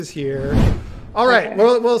Here. All right, Okay.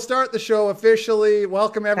 we'll start the show officially.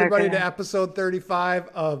 Welcome everybody Okay. to episode 35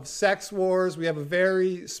 of Sex Wars. We have a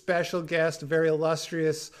very special guest, a very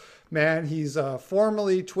illustrious man. He's a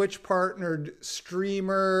formerly Twitch partnered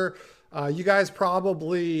streamer. You guys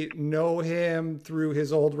probably know him through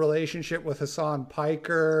his old relationship with Hassan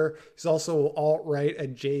Piker. He's also alt-right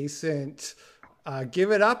adjacent.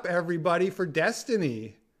 Give it up, everybody, for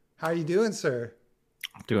Destiny. How you doing, sir?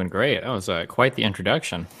 Doing great. That was quite the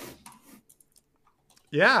introduction.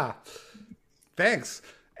 Yeah, thanks.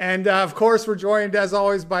 And of course, we're joined as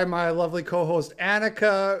always by my lovely co-host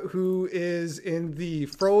Annika, who is in the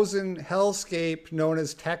frozen hellscape known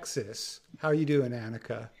as Texas. How are you doing,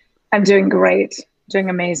 Annika? I'm doing great. Doing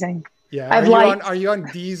amazing. Yeah, I've liked are you on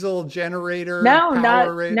diesel generator no, power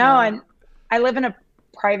not right no. now? I live in a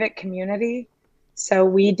private community, so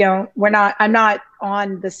I'm not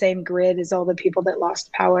on the same grid as all the people that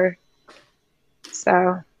lost power.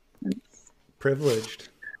 So Privileged.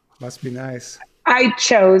 Must be nice. I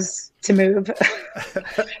chose to move.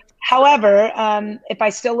 However, if I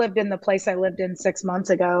still lived in the place I lived in 6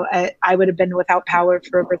 months ago, I would have been without power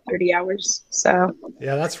for over 30 hours. So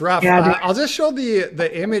yeah, that's rough. Yeah. I'll just show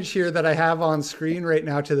the image here that I have on screen right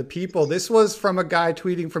now to the people. This was from a guy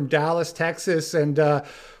tweeting from Dallas, Texas. And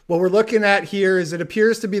what we're looking at here is it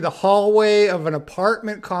appears to be the hallway of an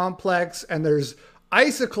apartment complex. And there's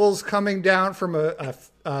icicles coming down from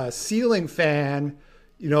a ceiling fan.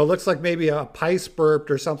 You know, it looks like maybe a pice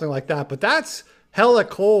burped or something like that. But that's hella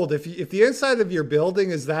cold. If the inside of your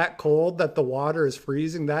building is that cold that the water is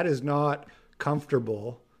freezing, that is not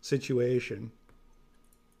comfortable situation.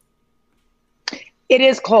 it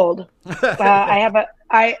is cold.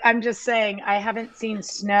 I'm just saying, I haven't seen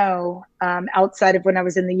snow outside of when I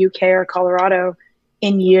was in the UK or Colorado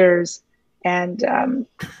in years. And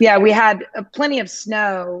yeah, we had plenty of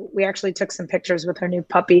snow. We actually took some pictures with her new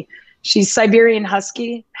puppy. She's Siberian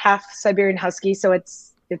Husky, half Siberian Husky, so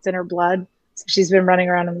it's in her blood. So she's been running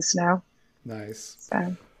around in the snow. Nice.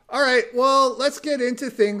 So. All right, well, let's get into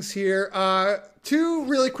things here. Two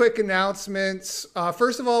really quick announcements.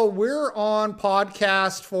 First of all, we're on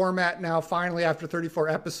podcast format now, finally, after 34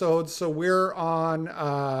 episodes. So we're on,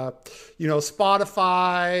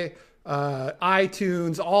 Spotify,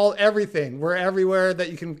 iTunes, everything. We're everywhere that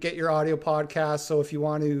you can get your audio podcast. So if you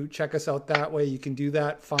want to check us out that way, you can do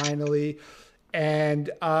that finally. And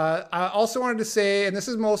I also wanted to say, and this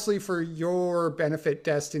is mostly for your benefit,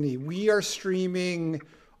 Destiny, we are streaming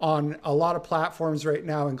on a lot of platforms right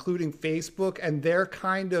now, including Facebook, and they're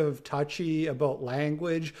kind of touchy about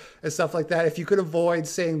language and stuff like that. If you could avoid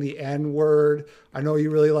saying the N word, I know you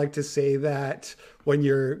really like to say that when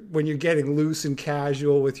you're getting loose and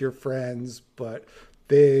casual with your friends, but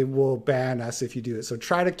they will ban us if you do it. So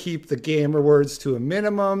try to keep the gamer words to a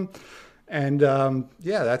minimum. And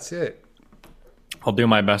yeah, that's it. I'll do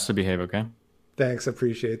my best to behave, okay? Thanks,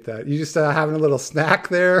 appreciate that. You just having a little snack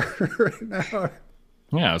there right now?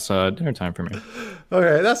 Yeah, it's dinner time for me.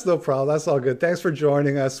 Okay, that's no problem. That's all good. Thanks for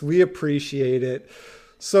joining us. We appreciate it.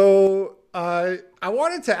 So I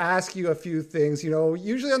wanted to ask you a few things. You know,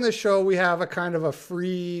 usually on this show, we have a kind of a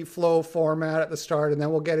free flow format at the start, and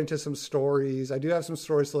then we'll get into some stories. I do have some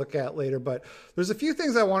stories to look at later, but there's a few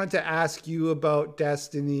things I wanted to ask you about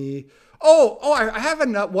Destiny. I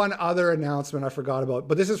have one other announcement I forgot about,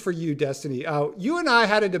 but this is for you, Destiny. You and I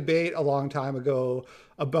had a debate a long time ago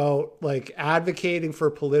about like advocating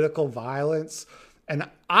for political violence. And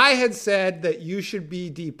I had said that you should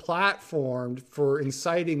be deplatformed for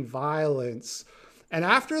inciting violence. And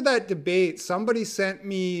after that debate, somebody sent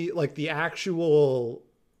me like the actual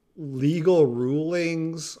legal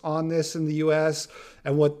rulings on this in the US.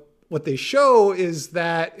 And what they show is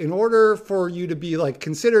that in order for you to be like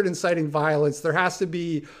considered inciting violence, there has to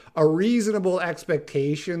be a reasonable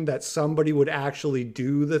expectation that somebody would actually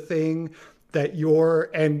do the thing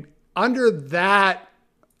and under that,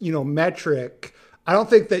 metric, I don't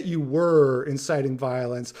think that you were inciting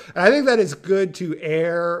violence. And I think that it's good to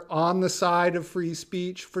err on the side of free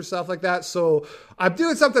speech for stuff like that. So I'm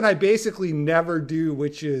doing something I basically never do,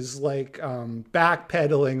 which is like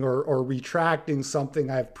backpedaling or retracting something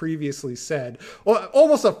I've previously said. Well,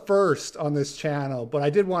 almost a first on this channel, but I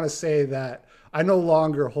did want to say that I no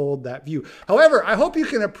longer hold that view. However, I hope you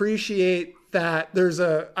can appreciate that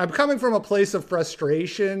I'm coming from a place of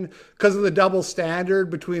frustration because of the double standard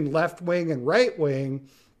between left wing and right wing.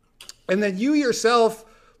 And then you yourself,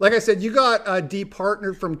 like I said, you got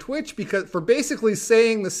departnered from Twitch for basically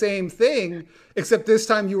saying the same thing, except this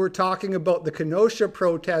time you were talking about the Kenosha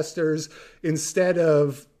protesters instead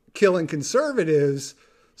of killing conservatives.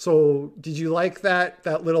 So did you like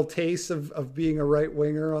that little taste of being a right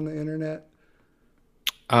winger on the internet?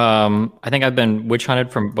 I think I've been witch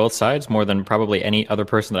hunted from both sides more than probably any other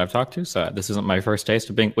person that I've talked to. So this isn't my first taste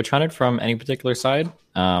of being witch hunted from any particular side.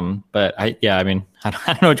 But I mean, I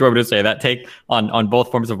don't know what you want me to say. That take on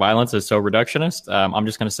both forms of violence is so reductionist. I'm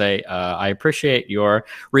just going to say I appreciate your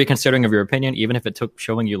reconsidering of your opinion, even if it took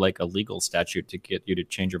showing you like a legal statute to get you to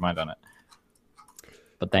change your mind on it.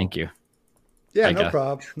 But thank you. Yeah, no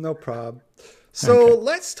problem. No problem. So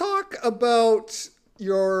let's talk about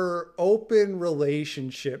your open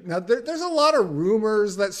relationship. Now, there's a lot of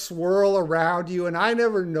rumors that swirl around you, and I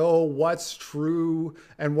never know what's true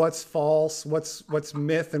and what's false, what's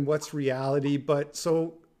myth and what's reality. But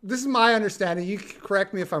so this is my understanding. You can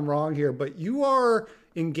correct me if I'm wrong here, but you are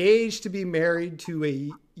engaged to be married to a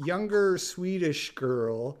younger Swedish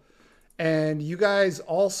girl. And you guys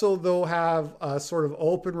also, though, have a sort of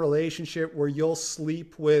open relationship where you'll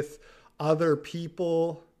sleep with other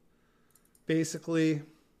people, basically.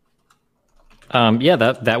 Yeah,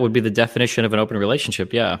 that would be the definition of an open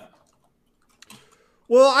relationship. Yeah.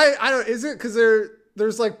 Well, I don't. Is it because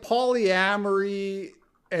there's like polyamory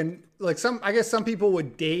and like I guess some people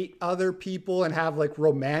would date other people and have like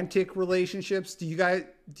romantic relationships.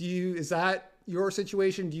 Is that your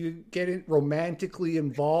situation? Do you get romantically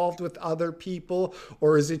involved with other people,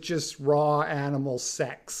 or is it just raw animal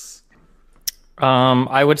sex?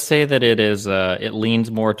 I would say that it leans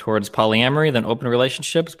more towards polyamory than open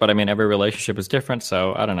relationships, but I mean, every relationship is different.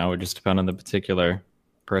 So I don't know. It would just depend on the particular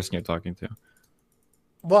person you're talking to.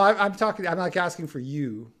 Well, I'm like asking for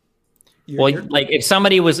you. Like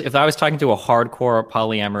if I was talking to a hardcore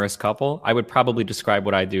polyamorous couple, I would probably describe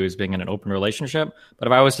what I do as being in an open relationship. But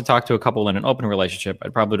if I was to talk to a couple in an open relationship,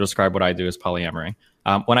 I'd probably describe what I do as polyamory.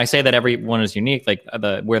 When I say that everyone is unique, like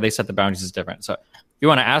where they set the boundaries is different. So if you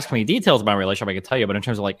want to ask me details about a relationship, I could tell you. But in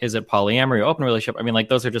terms of like, is it polyamory or open relationship? I mean, like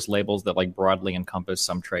those are just labels that like broadly encompass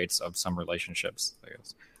some traits of some relationships. I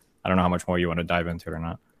guess. I don't know how much more you want to dive into it or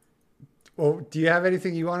not. Well, do you have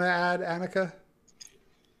anything you want to add, Annika?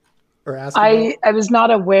 Or ask I was not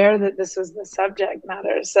aware that this was the subject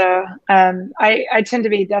matter. So I tend to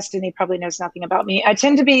be, Destiny probably knows nothing about me.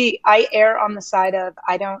 I err on the side of,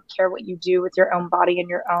 I don't care what you do with your own body in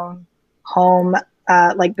your own home,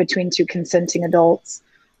 like between two consenting adults.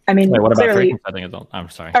 I mean, what about clearly, three consenting adults? I'm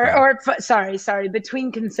sorry. Sorry.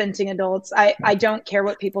 Between consenting adults, I don't care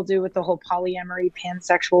what people do with the whole polyamory,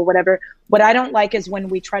 pansexual, whatever. What I don't like is when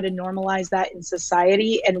we try to normalize that in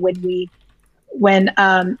society, and when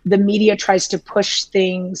the media tries to push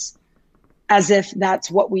things as if that's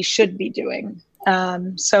what we should be doing.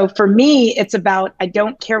 So for me, it's about, I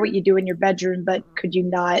don't care what you do in your bedroom, but could you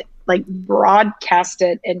not like broadcast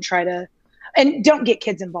it and and don't get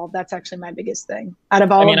kids involved. That's actually my biggest thing out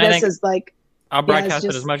of all of this is like, I'll broadcast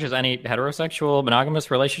it as much as any heterosexual monogamous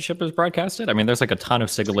relationship is broadcasted. I mean, there's like a ton of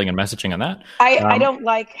signaling and messaging on that. I don't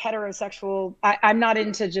like heterosexual. I'm not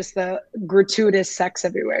into just the gratuitous sex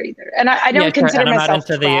everywhere either. And I don't consider myself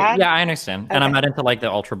trad. Yeah, I understand. Okay. And I'm not into like the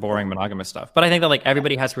ultra boring monogamous stuff. But I think that like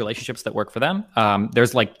everybody has relationships that work for them.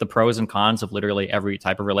 There's like the pros and cons of literally every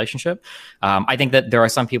type of relationship. I think that there are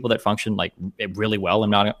some people that function like really well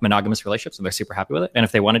in monogamous relationships and they're super happy with it. And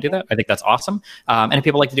if they want to do that, I think that's awesome. And if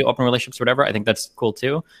people like to do open relationships or whatever, I think that's cool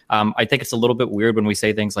too. I think it's a little bit weird when we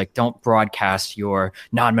say things like don't broadcast your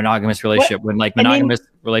non-monogamous relationship when like monogamous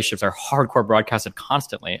relationships are hardcore broadcasted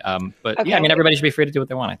constantly. But okay. Yeah, I mean, everybody should be free to do what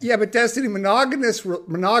they want. Yeah, but Destiny,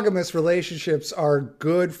 monogamous relationships are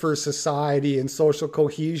good for society and social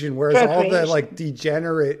cohesion, whereas all the like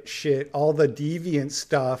degenerate shit, all the deviant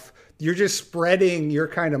stuff, you're just spreading your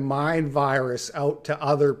kind of mind virus out to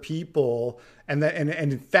other people and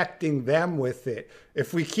infecting them with it.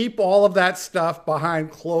 If we keep all of that stuff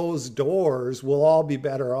behind closed doors, we'll all be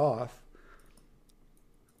better off.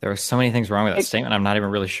 There are so many things wrong with that statement. I'm not even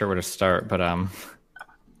really sure where to start, but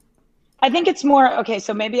I think it's more, okay,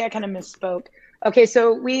 so maybe I kind of misspoke. Okay,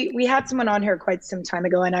 so we had someone on here quite some time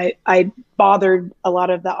ago, and I bothered a lot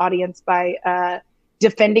of the audience by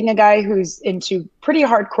defending a guy who's into pretty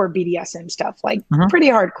hardcore BDSM stuff, like pretty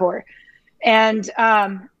hardcore. And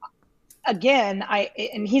again,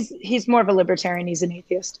 he's more of a libertarian. He's an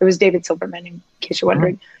atheist. It was David Silverman, in case you're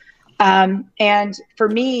wondering. And for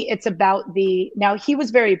me, it's about now he was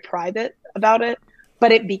very private about it,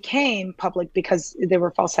 but it became public because there were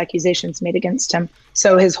false accusations made against him.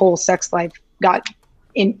 So his whole sex life got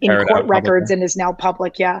in court records and is now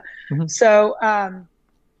public. Yeah. So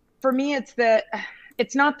for me,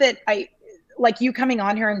 it's not that I like you coming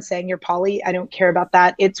on here and saying you're poly. I don't care about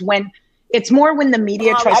that. It's more when the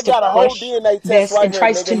media tries to push this and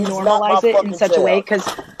tries to normalize it in such a way, because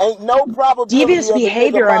devious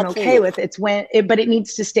behavior I'm okay with. But it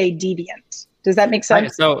needs to stay deviant. Does that make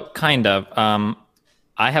sense? So kind of.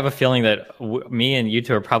 I have a feeling that me and you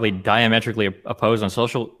two are probably diametrically opposed on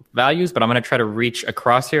social values, but I'm going to try to reach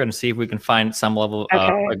across here and see if we can find some level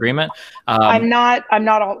of agreement. I'm not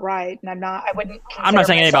alt-right, and I wouldn't. I'm not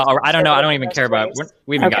saying anything about. I don't know. I don't even care about.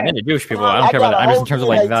 We haven't gotten into Jewish people. I don't care about that. I'm just in terms of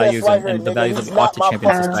like values and the values that we ought to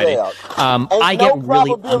champion in society. I get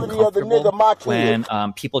really uncomfortable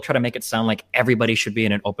when people try to make it sound like everybody should be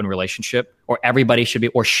in an open relationship, or everybody should be,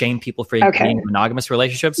 or shame people for being in monogamous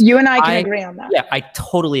relationships. You and I can agree on that. Yeah, I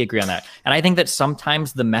totally agree on that. And I think that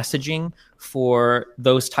sometimes the messaging for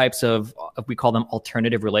those types of, we call them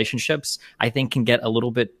alternative relationships, I think can get a little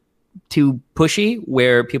bit too pushy,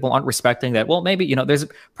 where people aren't respecting that. Well, maybe, there's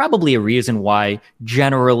probably a reason why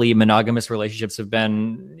generally monogamous relationships have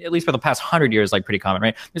been, at least for the past 100 years, like pretty common,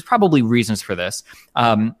 right? There's probably reasons for this.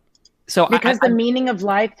 Because the meaning of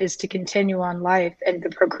life is to continue on life and the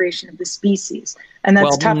procreation of the species. And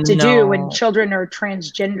that's tough to do when children are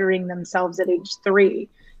transgendering themselves at age 3.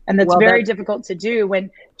 And that's very difficult to do when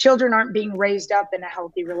children aren't being raised up in a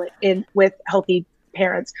healthy with healthy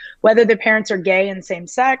parents, whether the parents are gay and same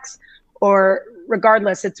sex or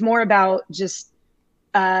regardless. It's more about just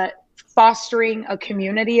fostering a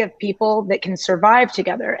community of people that can survive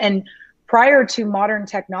together. And prior to modern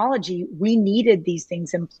technology, we needed these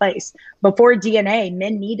things in place. Before DNA,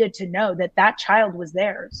 men needed to know that that child was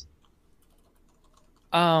theirs.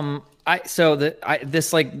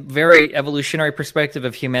 This like very evolutionary perspective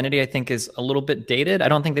of humanity, I think, is a little bit dated. I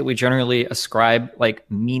don't think that we generally ascribe like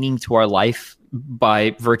meaning to our life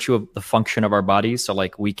by virtue of the function of our bodies. So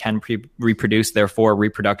like we can reproduce, therefore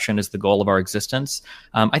reproduction is the goal of our existence.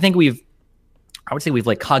 I think I would say we've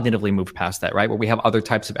like cognitively moved past that, right? Where we have other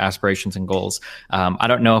types of aspirations and goals. I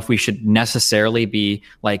don't know if we should necessarily be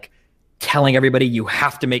like telling everybody you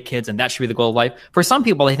have to make kids and that should be the goal of life. For some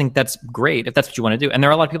people, I think that's great if that's what you want to do. And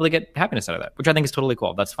there are a lot of people that get happiness out of that, which I think is totally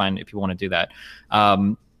cool. That's fine if you want to do that.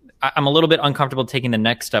 I'm a little bit uncomfortable taking the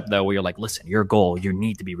next step though, where you're like, listen, your goal, you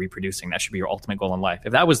need to be reproducing. That should be your ultimate goal in life.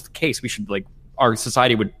 If that was the case, we should our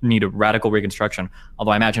society would need a radical reconstruction.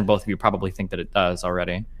 Although I imagine both of you probably think that it does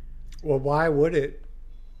already. Well, why would it?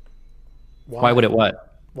 Why would it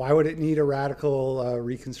what? Why would it need a radical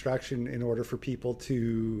reconstruction in order for people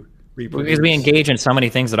to reproduce? Because we engage in so many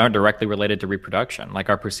things that aren't directly related to reproduction, like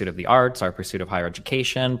our pursuit of the arts, our pursuit of higher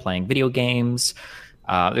education, playing video games.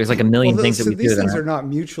 There's like a million things that we do. These things are not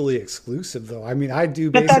mutually exclusive, though. I mean, I do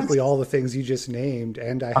basically all the things you just named,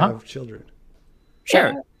 and I have children.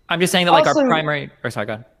 Sure. Yeah. I'm just saying that like also, our primary... Sorry,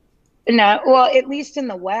 go ahead. No, well, at least in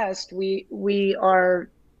the West, we are...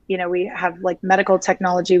 we have like medical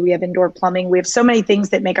technology, we have indoor plumbing, we have so many things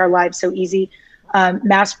that make our lives so easy.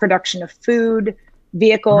 Mass production of food,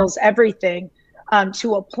 vehicles, everything,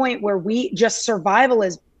 to a point where survival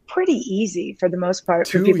is pretty easy for the most part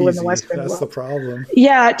for people in the Western world. That's the problem.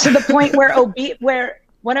 Yeah, to the point where where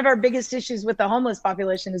one of our biggest issues with the homeless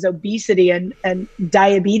population is obesity and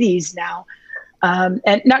diabetes now,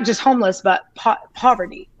 and not just homeless, but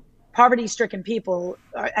poverty. Poverty-stricken people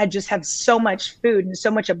just have so much food and so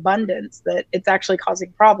much abundance that it's actually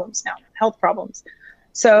causing problems now, health problems.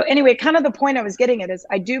 So anyway, kind of the point I was getting at is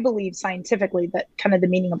I do believe scientifically that kind of the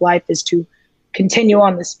meaning of life is to continue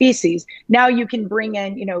on the species. Now you can bring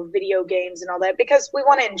in, video games and all that because we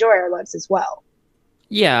want to enjoy our lives as well.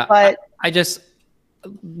 Yeah, but I just,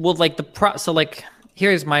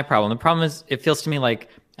 here's my problem. The problem is it feels to me like,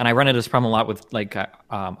 and I run into this problem a lot with I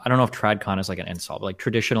don't know if TradCon is like an insult, but like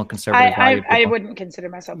traditional conservative value people. I wouldn't consider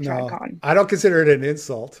myself TradCon. I don't consider it an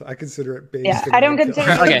insult. I consider it based. Yeah, I don't consider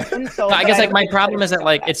it an insult. I guess my problem is that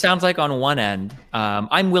it sounds like on one end,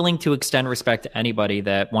 I'm willing to extend respect to anybody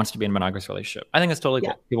that wants to be in a monogamous relationship. I think that's totally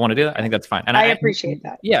cool. If you want to do that, I think that's fine. And I appreciate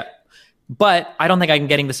that. Yeah. But I don't think I'm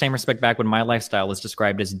getting the same respect back when my lifestyle is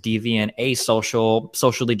described as deviant, asocial,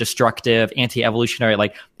 socially destructive, anti-evolutionary.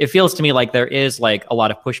 Like it feels to me like there is like a lot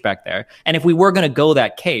of pushback there. And if we were going to go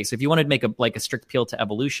that case, if you wanted to make a strict appeal to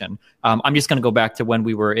evolution, I'm just going to go back to when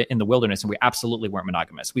we were in the wilderness and we absolutely weren't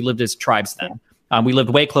monogamous. We lived as tribes then. We lived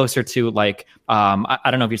way closer to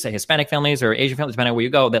I don't know if you say Hispanic families or Asian families, depending on where you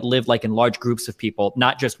go, that live like in large groups of people,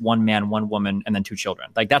 not just one man, one woman, and then 2 children.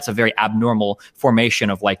 Like that's a very abnormal formation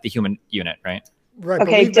of like the human unit, right? Right.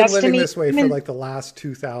 Okay, but we've been living this way for like the last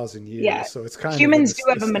 2,000 years. Yeah. So it's kind humans do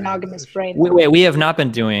have a monogamous brain. We have not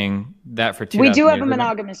been doing that for 2,000 years. We do have a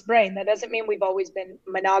monogamous brain. That doesn't mean we've always been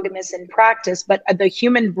monogamous in practice, but the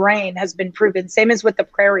human brain has been proven, same as with the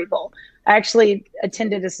prairie vole. I actually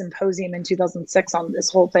attended a symposium in 2006 on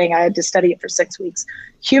this whole thing. I had to study it for 6 weeks.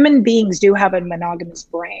 Human beings do have a monogamous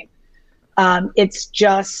brain. It's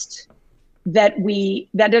just that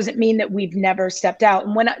doesn't mean that we've never stepped out.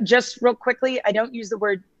 And just real quickly, I don't use the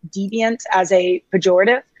word deviant as a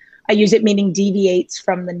pejorative. I use it meaning deviates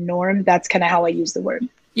from the norm. That's kind of how I use the word.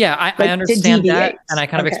 Yeah, I understand that, and I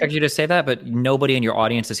kind of expect you to say that, but nobody in your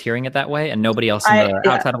audience is hearing it that way, and nobody else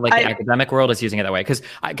outside of like the academic world is using it that way. Because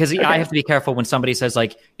I have to be careful when somebody says,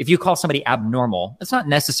 like, if you call somebody abnormal, it's not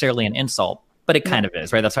necessarily an insult, but it kind of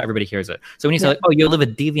is, right? That's how everybody hears it. So when you say, like, oh, you live a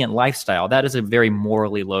deviant lifestyle, that is a very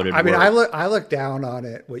morally loaded word. I look down on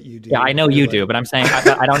it, what you do. Yeah, I know you do, but I'm saying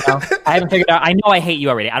I don't know. I haven't figured out. I know I hate you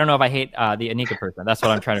already. I don't know if I hate the Annika person. That's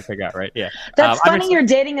what I'm trying to figure out, right? Yeah. That's funny. You're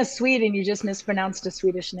dating a Swede and you just mispronounced a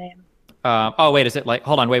Swedish name. Oh, wait, is it like,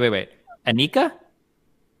 hold on, wait. Annika?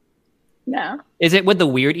 No. Is it with the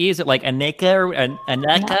weird E? Is it like Annika or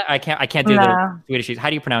Annika? No. I can't do the Swedish E. How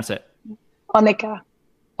do you pronounce it? Annika.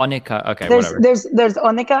 Annika. Okay, whatever. There's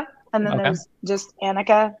Annika, and then Okay. there's just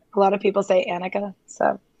Annika. A lot of people say Annika.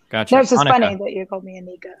 So Gotcha. no, it's just Annika. funny that you called me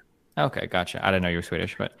Annika. Okay, gotcha. I didn't know you were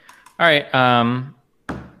Swedish, but all right.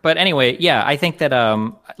 But anyway, yeah, I think that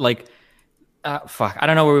fuck, I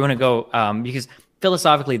don't know where we want to go because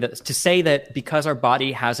philosophically, to say that because our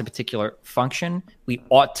body has a particular function, we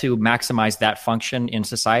ought to maximize that function in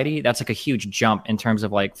society, that's like a huge jump in terms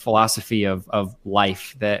of like philosophy of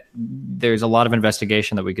life, that there's a lot of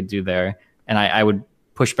investigation that we could do there. And I would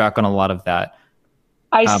push back on a lot of that.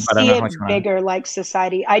 I see it bigger like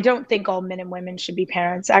society. I don't think all men and women should be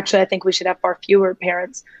parents. Actually, I think we should have far fewer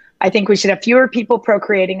parents. I think we should have fewer people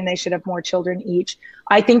procreating and they should have more children each.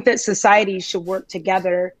 I think that societies should work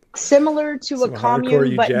together similar to a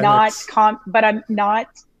commune, but eugenics.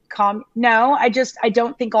 No, I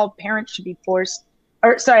don't think all parents should be forced,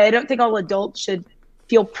 I don't think all adults should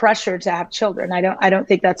feel pressure to have children. I don't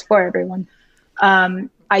think that's for everyone.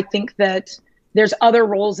 I think that there's other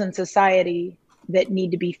roles in society that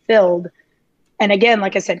need to be filled. And again,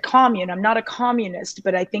 like I said, commune, I'm not a communist,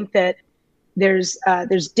 but I think that there's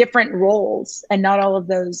different roles and not all of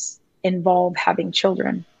those involve having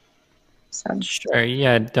children. So sure,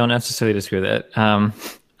 yeah, don't necessarily disagree with that.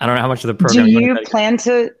 I don't know how much of the program. Do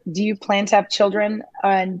you plan to have children?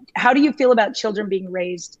 And how do you feel about children being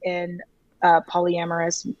raised in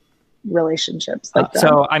polyamorous relationships like that?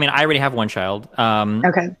 So, I mean, I already have one child.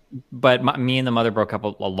 Okay. But me and the mother broke up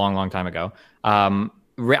a long time ago.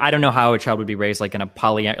 I don't know how a child would be raised like in a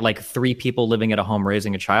like three people living at a home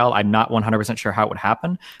raising a child. I'm not 100% sure how it would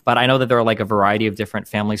happen, but I know that there are like a variety of different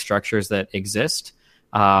family structures that exist.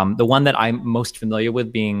 The one that I'm most familiar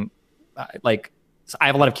with being so I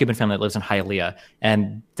have a lot of Cuban family that lives in Hialeah,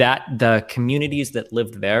 and that the communities that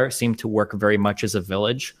lived there seem to work very much as a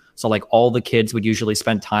village. So like all the kids would usually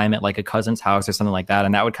spend time at like a cousin's house or something like that.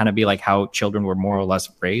 And that would kind of be like how children were more or less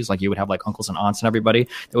raised. Like you would have like uncles and aunts and everybody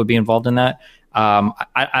that would be involved in that.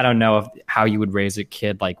 I don't know how you would raise a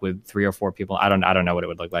kid like with 3 or 4 people. I don't know what it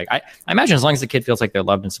would look like. I imagine as long as the kid feels like they're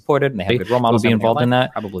loved and supported and they have good role models, be involved in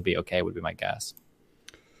that, probably be okay, would be my guess.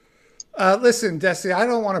 Listen, Destiny, I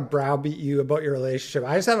don't want to browbeat you about your relationship.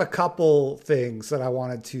 I just have a couple things that I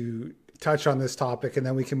wanted to touch on this topic, and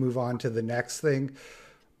then we can move on to the next thing.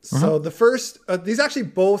 So the first, these actually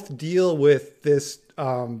both deal with this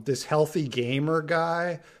this healthy gamer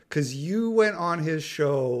guy, because you went on his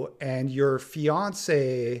show and your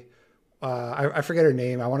fiance, I forget her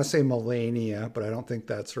name. I want to say Melania, but I don't think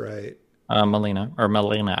that's right. Melina.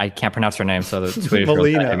 I can't pronounce her name, so the Swedish.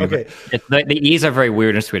 Melina. Okay. The E's are very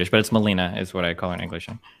weird in Swedish, but it's Melina is what I call her in English.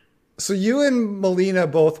 So you and Melina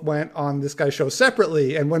both went on this guy's show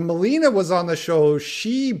separately. And when Melina was on the show,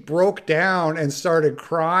 she broke down and started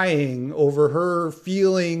crying over her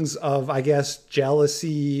feelings of, I guess,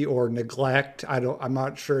 jealousy or neglect. I'm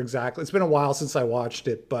not sure exactly. It's been a while since I watched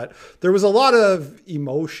it, but there was a lot of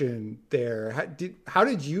emotion there. How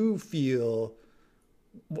did you feel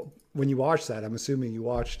when you watched that? I'm assuming you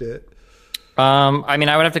watched it. I mean,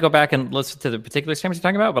 I would have to go back and listen to the particular streams you're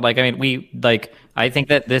talking about, but I think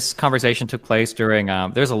that this conversation took place during,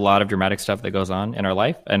 there's a lot of dramatic stuff that goes on in our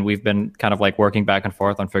life, and we've been kind of like working back and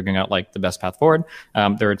forth on figuring out like the best path forward.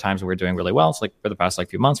 There are times where we're doing really well. So like for the past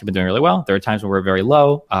few months, we've been doing really well. There are times where we're very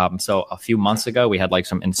low. So a few months ago, we had like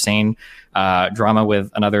some insane drama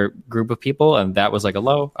with another group of people, and that was like a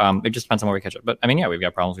low. It just depends on where we catch up. But I mean, yeah, we've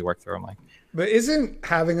got problems we work through. But isn't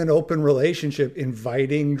having an open relationship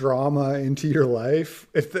inviting drama into your life?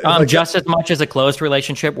 Just as much as a closed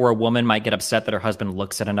relationship where a woman might get upset that her husband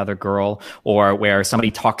looks at another girl, or where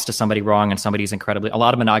somebody talks to somebody wrong and a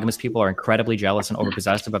lot of monogamous people are incredibly jealous and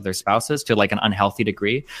overpossessive of their spouses to like an unhealthy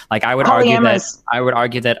degree. Like I would argue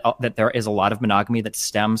that there is a lot of monogamy that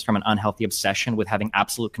stems from an unhealthy obsession with having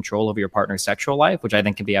absolute control over your partner's sexual life, which I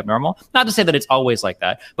think can be abnormal. Not to say that it's always like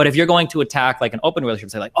that, but if you're going to attack like an open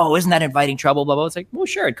relationship, say like, oh, isn't that inviting trouble, blah, blah. It's like, well,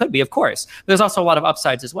 sure, it could be, of course. But there's also a lot of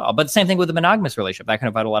upsides as well. But the same thing with a monogamous relationship. That can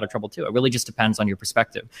invite a lot of trouble too. It really just depends on your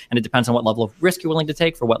perspective. And it depends on what level of risk you're willing to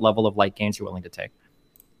take for what level of like gains you're willing to take.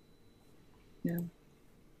 Yeah.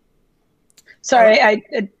 Sorry,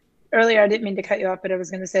 earlier I didn't mean to cut you off, but I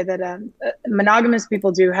was going to say that monogamous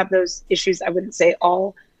people do have those issues. I wouldn't say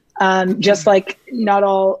all. Just like not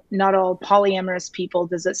all polyamorous people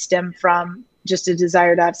does it stem from just a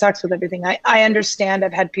desire to have sex with everything. I understand.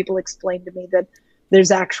 I've had people explain to me that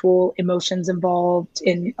there's actual emotions involved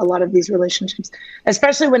in a lot of these relationships,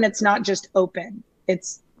 especially when it's not just open.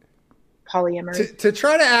 It's polyamory. To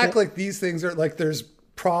try to act like these things are like there's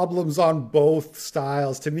problems on both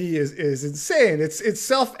styles, to me is insane. It's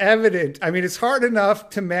self-evident. I mean, it's hard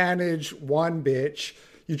enough to manage one bitch.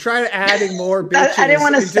 You try to adding more bitches I didn't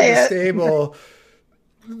want to into say the it. stable.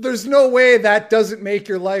 There's no way that doesn't make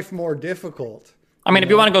your life more difficult. I mean, if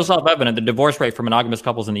you want to go self-evident, the divorce rate for monogamous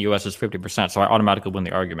couples in the U.S. is 50%, so I automatically win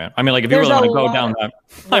the argument. I mean, like, if you really want to go down that,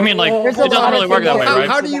 I mean, like, it doesn't really work that way, right?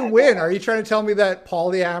 How do you win? Are you trying to tell me that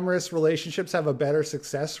polyamorous relationships have a better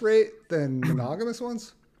success rate than monogamous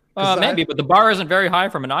ones? Maybe, but the bar isn't very high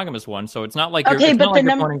for monogamous ones, so it's not like okay, but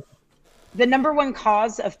the number one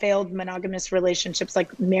cause of failed monogamous relationships,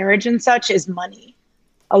 like marriage and such, is money.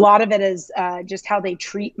 A lot of it is just how they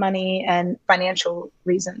treat money and financial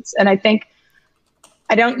reasons. And I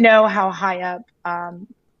don't know how high up,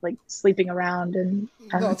 like sleeping around and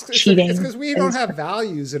cheating. It's because we don't have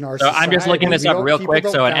values in our society. I'm just looking this up real quick.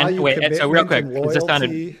 So real quick,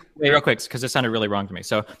 because this sounded really wrong to me.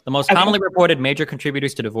 So the most commonly reported major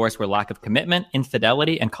contributors to divorce were lack of commitment,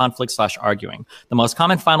 infidelity, and conflict/arguing. The most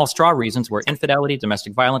common final straw reasons were infidelity,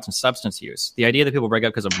 domestic violence, and substance use. The idea that people break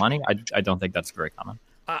up because of money, I don't think that's very common.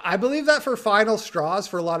 I believe that for final straws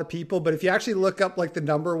for a lot of people, but if you actually look up like the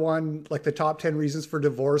number one, like the top 10 reasons for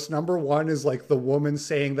divorce, number one is like the woman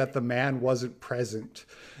saying that the man wasn't present.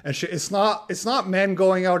 And it's not men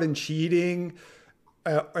going out and cheating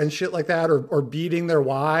and shit like that, or beating their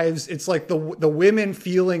wives. It's like the women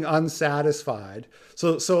feeling unsatisfied.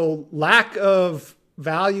 So lack of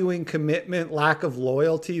valuing commitment, lack of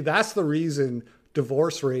loyalty, that's the reason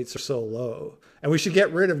divorce rates are so low. And we should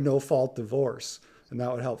get rid of no-fault divorce. And that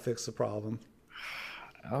would help fix the problem.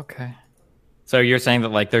 Okay. So you're saying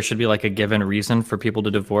that like there should be like a given reason for people to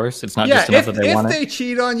divorce? It's not just enough that they want it? If they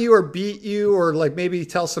cheat on you or beat you or like maybe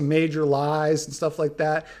tell some major lies and stuff like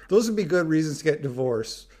that, those would be good reasons to get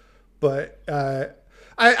divorced. But I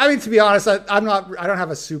mean, to be honest, I don't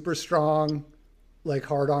have a super strong like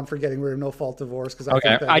hard on for getting rid of no fault divorce because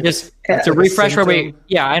to refresh where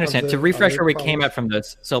we came at from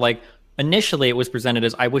this. So like initially it was presented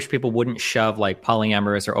as I wish people wouldn't shove like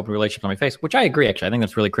polyamorous or open relationships on my face, which I agree, actually. I think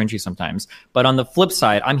that's really cringy sometimes. But on the flip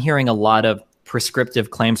side, I'm hearing a lot of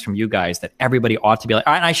prescriptive claims from you guys that everybody ought to be like,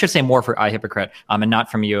 and I should say more for iHypocrite and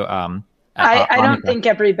not from you. I don't think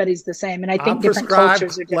everybody's the same, and I think different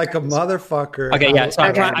cultures are different. Like a motherfucker. Okay, yeah. So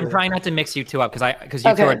I'm trying not to mix you two up because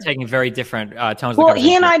you two are taking very different tones. Well,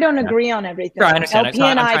 he and I don't agree on everything. Sure, I understand. He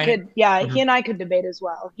and I could debate as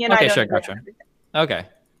well. He and I don't agree on everything. Okay.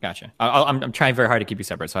 Gotcha. I'm trying very hard to keep you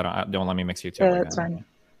separate, so don't let me mix you two. That's fine.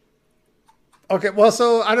 Okay, well,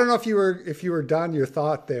 so I don't know if you were done your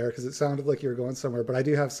thought there because it sounded like you were going somewhere, but I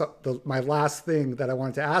do have my last thing that I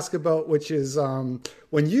wanted to ask about, which is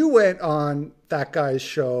when you went on that guy's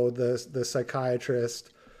show, the psychiatrist,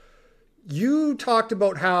 you talked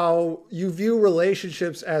about how you view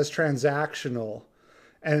relationships as transactional,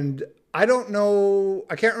 and I don't know,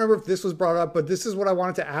 I can't remember if this was brought up, but this is what I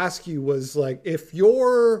wanted to ask you was like,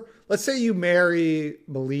 let's say you marry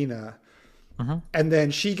Melina and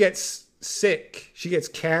then she gets sick, she gets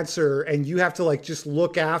cancer and you have to like just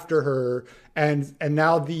look after her. And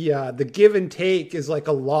now the give and take is like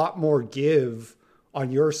a lot more give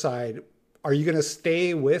on your side. Are you going to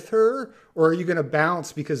stay with her or are you going to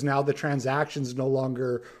bounce because now the transaction's no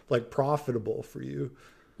longer like profitable for you?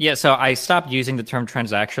 Yeah, so I stopped using the term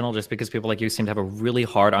transactional just because people like you seem to have a really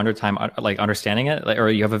hard time like understanding it, or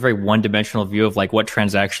you have a very one-dimensional view of like what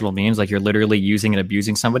transactional means. Like you're literally using and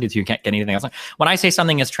abusing somebody so you can't get anything else. When I say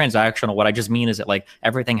something is transactional, what I just mean is that like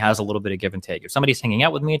everything has a little bit of give and take. If somebody's hanging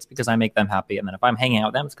out with me, it's because I make them happy, and then if I'm hanging out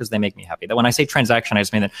with them, it's because they make me happy. That when I say transaction, I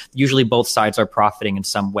just mean that usually both sides are profiting in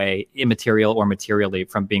some way, immaterial or materially,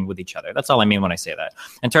 from being with each other. That's all I mean when I say that.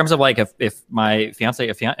 In terms of like if my fiance,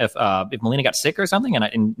 if Melina got sick or something,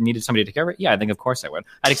 and and needed somebody to take care of it, yeah, I think of course I would.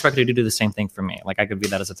 I'd expect her to do the same thing for me. Like I could view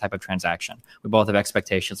that as a type of transaction. We both have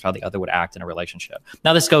expectations for how the other would act in a relationship.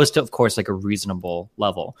 Now this goes to, of course, like a reasonable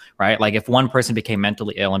level, right? Like if one person became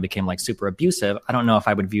mentally ill and became like super abusive, I don't know if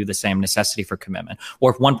I would view the same necessity for commitment.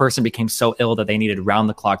 Or if one person became so ill that they needed round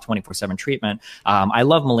the clock 24/7 treatment. I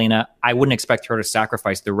love Melina. I wouldn't expect her to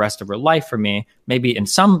sacrifice the rest of her life for me, maybe in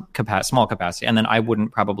some small capacity. And then I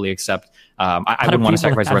wouldn't probably accept, I wouldn't want to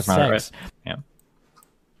sacrifice the rest of my life. Yeah.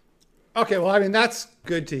 Okay. Well, I mean, that's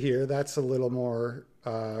good to hear. That's a little more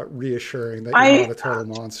reassuring that you're not a total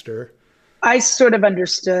monster. I sort of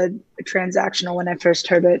understood transactional when I first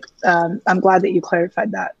heard it. I'm glad that you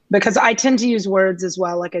clarified that, because I tend to use words as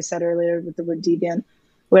well, like I said earlier with the word deviant,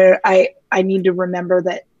 where I need to remember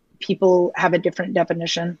that people have a different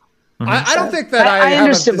definition. I don't think that I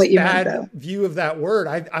understood have what you bad meant, view of that word.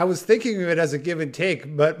 I was thinking of it as a give and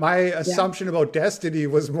take, but my assumption about Destiny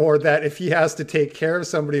was more that if he has to take care of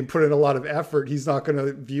somebody and put in a lot of effort, he's not going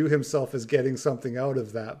to view himself as getting something out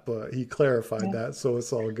of that. But he clarified that, so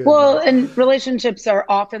it's all good. Well, and relationships are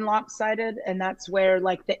often lopsided, and that's where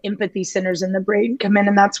like the empathy centers in the brain come in,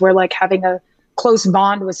 and that's where like having a close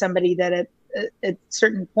bond with somebody that at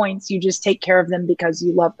certain points you just take care of them because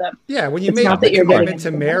you love them. Yeah, when you make the commitment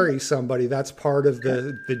to marry somebody, that's part of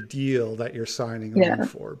the deal that you're signing on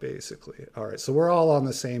for, basically. All right, so we're all on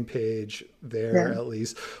the same page there, at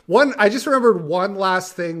least. I just remembered one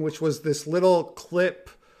last thing, which was this little clip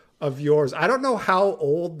of yours. I don't know how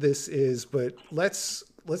old this is, but let's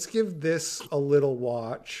give this a little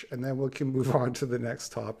watch, and then we can move on to the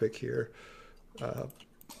next topic here.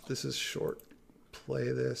 This is short.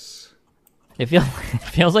 Play this. It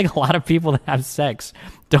feels like a lot of people that have sex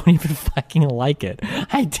don't even fucking like it.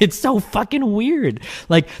 It's so fucking weird.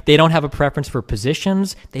 Like, they don't have a preference for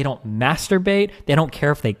positions. They don't masturbate. They don't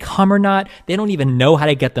care if they come or not. They don't even know how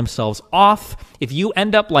to get themselves off. If you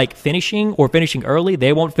end up like finishing early,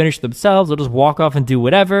 they won't finish themselves. They'll just walk off and do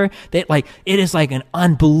whatever. It is like an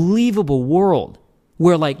unbelievable world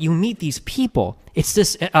where like you meet these people. It's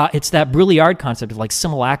this, it's that Brilliard concept of like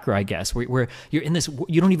simulacra, I guess, where you're in this,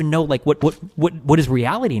 you don't even know like what is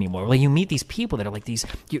reality anymore. Like you meet these people that are like these,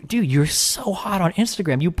 dude, you're so hot on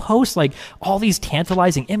Instagram. You post like all these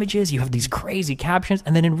tantalizing images. You have these crazy captions.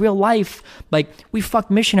 And then in real life, like we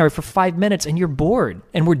fucked missionary for 5 minutes and you're bored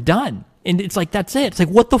and we're done. And it's like, that's it. It's like,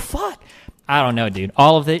 what the fuck? I don't know, dude.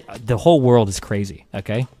 All of the whole world is crazy.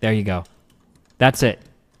 Okay. There you go. That's it.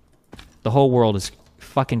 The whole world is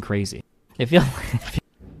fucking crazy.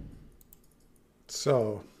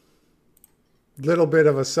 So, little bit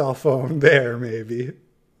of a cell phone there, maybe.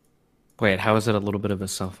 Wait, how is it a little bit of a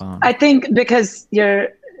cell phone? I think because the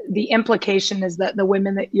implication is that the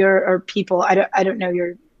women that or people, I don't know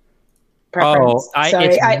your preference.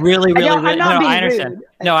 It's really, really, really. No, I understand. Rude.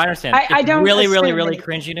 No, I understand. I don't really, really, really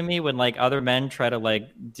cringy to me when like other men try to like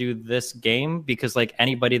do this game, because like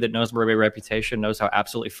anybody that knows my reputation knows how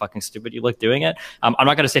absolutely fucking stupid you look doing it. I'm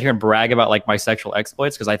not going to sit here and brag about like my sexual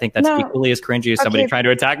exploits, because I think that's equally as cringy as somebody trying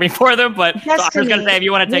to attack me for them. But so I'm just going to say, if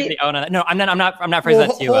you want to take the own on that, no, I'm not phrasing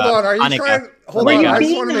that to you. Hold on, are you trying? Hold on, I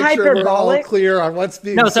just want to make sure we're all clear on what's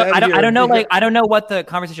being said. No, so I don't know. Like I don't know what the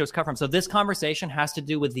conversation was cut from. So this conversation has to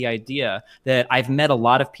do with the idea that I've met a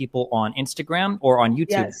lot of people on Instagram or on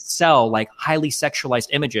YouTube that sell like highly sexualized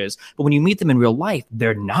images, but when you meet them in real life,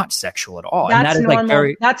 they're not sexual at all. That's and that is normal. Like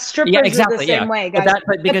very that's strippers exactly, the same way, guys.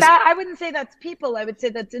 But because I wouldn't say that's people. I would say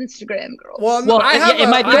that's Instagram girls. Well, I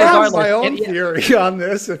have my own theory on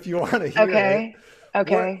this. If you want to hear it.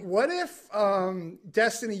 Okay. What if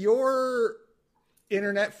Destiny, you're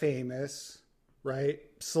internet famous, right?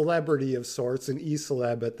 Celebrity of sorts, an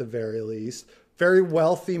e-celeb at the very least. Very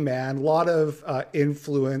wealthy man, a lot of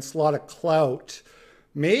influence, a lot of clout.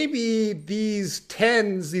 Maybe these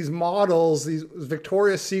models, these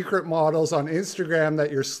Victoria's Secret models on Instagram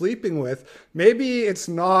that you're sleeping with, maybe it's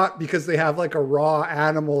not because they have like a raw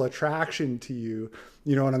animal attraction to you.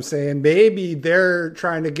 You know what I'm saying? Maybe they're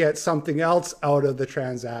trying to get something else out of the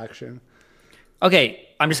transaction. Okay,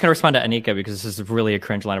 I'm just going to respond to Anika because this is really a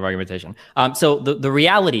cringe line of argumentation. So the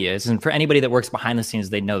reality is, and for anybody that works behind the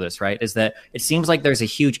scenes, they know this, right? Is that it seems like there's a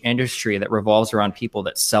huge industry that revolves around people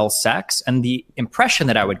that sell sex. And the impression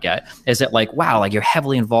that I would get is that like, wow, like you're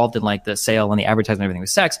heavily involved in like the sale and the advertising and everything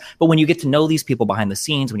with sex. But when you get to know these people behind the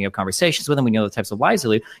scenes, when you have conversations with them, when you know the types of lives they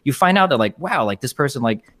live, you find out that like, wow, like this person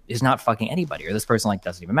like is not fucking anybody, or this person like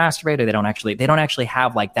doesn't even masturbate, or they don't actually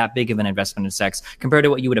have like that big of an investment in sex compared to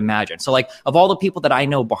what you would imagine. So like of all the people that I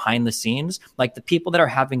know behind the scenes, like the people that are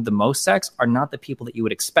having the most sex are not the people that you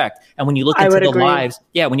would expect. And when you look into the lives,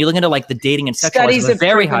 when you look into like the dating and sexual lives of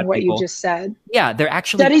very hot what people, you just said. Yeah, they're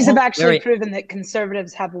actually studies have actually proven that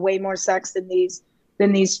conservatives have way more sex than these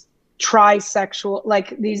than these trisexual,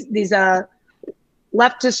 like these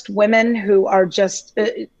leftist women who are just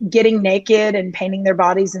getting naked and painting their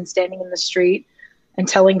bodies and standing in the street and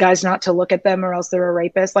telling guys not to look at them or else they're a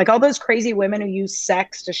rapist. Like all those crazy women who use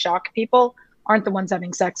sex to shock people aren't the ones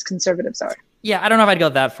having sex. Conservatives are. Yeah, I don't know if I'd go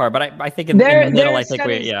that far, but I think in the middle, I think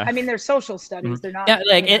studies, I mean, they're social studies. They're not. Yeah,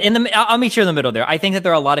 like I'll meet you in the middle there. I think that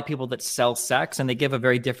there are a lot of people that sell sex and they give a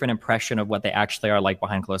very different impression of what they actually are like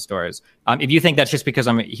behind closed doors. If you think that's just because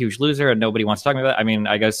I'm a huge loser and nobody wants to talk about it, I mean,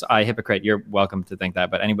 I guess I hypocrite. You're welcome to think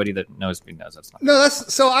that, but anybody that knows me knows that's not. No,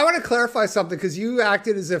 that's so. I want to clarify something because you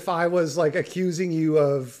acted as if I was like accusing you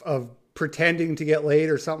of pretending to get laid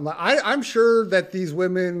or something. I'm sure that these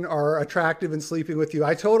women are attractive and sleeping with you.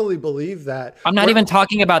 I totally believe that. I'm not even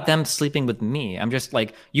talking about them sleeping with me. I'm just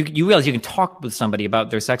like, you realize you can talk with somebody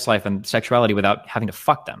about their sex life and sexuality without having to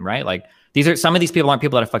fuck them, right? Like some of these people aren't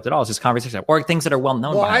people that are fucked at all. It's just conversation or things that are well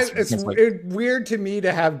known. Well, it's weird to me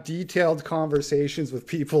to have detailed conversations with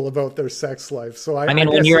people about their sex life. So when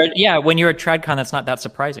you're at TradCon, that's not that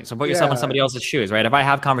surprising. So put yourself in somebody else's shoes, right? If I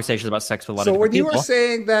have conversations about sex with a lot of different people. So when you were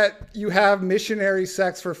saying that you have missionary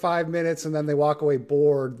sex for 5 minutes and then they walk away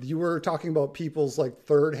bored, you were talking about people's like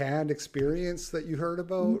third-hand experience that you heard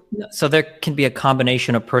about? So there can be a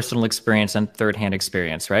combination of personal experience and third-hand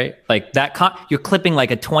experience, right? Like that, you're clipping like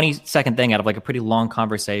a 20-second thing out of like a pretty long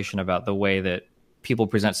conversation about the way that people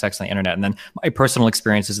present sex on the internet, and then my personal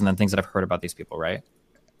experiences, and then things that I've heard about these people, right?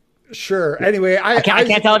 Sure. Anyway, I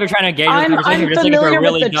can't tell if you're trying to engage in the conversation. You're just looking for a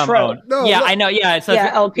really dumb mode. No, yeah, I know. Yeah, so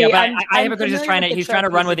LP. But I have a just trying to. He's trying to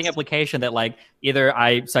run with the implication that like either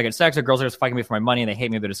I suck at sex or girls are just fucking me for my money and they hate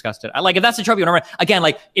me, they're disgusted. If that's the trope you want to run, again,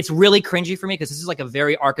 like it's really cringy for me because this is like a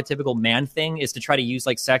very archetypical man thing, is to try to use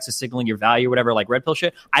like sex as signaling your value or whatever, like red pill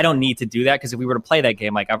shit. I don't need to do that because if we were to play that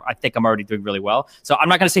game, like I think I'm already doing really well. So I'm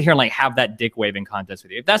not going to sit here and like have that dick waving contest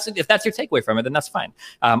with you. If that's your takeaway from it, then that's fine.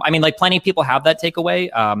 I mean, like plenty of people have that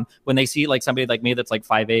takeaway when they see like somebody like me that's like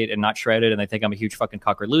 5'8" and not shredded and they think I'm a huge fucking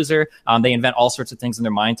cocker loser. They invent all sorts of things in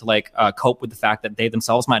their mind to like cope with the fact that they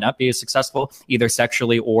themselves might not be as successful either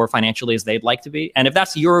sexually or financially as they'd like to be. And if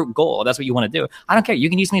that's your goal, that's what you want to do, I don't care. You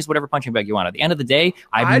can use me as whatever punching bag you want. At the end of the day,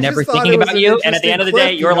 I'm never thinking about you. And at the end of the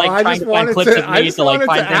day, you're like trying to find clips of me to like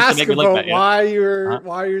find things to make me look better.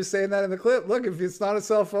 Why you're saying that in the clip? Look, if it's not a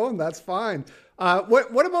cell phone, that's fine.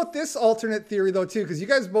 What about this alternate theory though too? Because you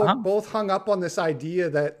guys both hung up on this idea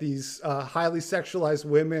that these highly sexualized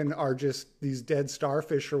women are just these dead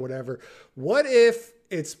starfish or whatever. What if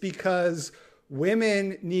it's because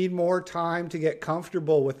women need more time to get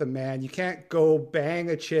comfortable with a man? You can't go bang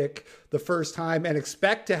a chick the first time and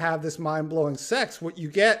expect to have this mind-blowing sex. What you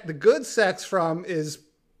get the good sex from is,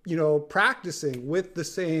 practicing with the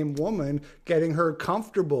same woman, getting her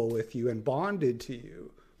comfortable with you and bonded to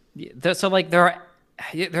you. So like there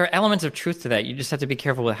are elements of truth to that. You just have to be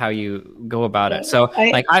careful with how you go about it. So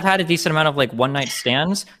I've had a decent amount of like one night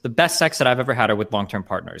stands. The best sex that I've ever had are with long-term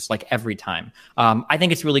partners, like every time. I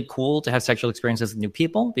think it's really cool to have sexual experiences with new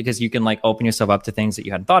people because you can like open yourself up to things that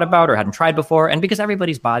you hadn't thought about or hadn't tried before. And because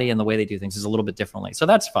everybody's body and the way they do things is a little bit differently. So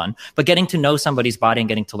that's fun. But getting to know somebody's body and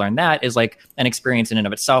getting to learn that is like an experience in and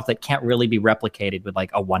of itself that can't really be replicated with like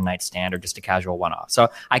a one night stand or just a casual one-off. So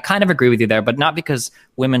I kind of agree with you there, but not because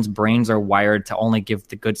women's brains are wired to only give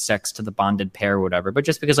the good sex to the bonded pair or whatever, but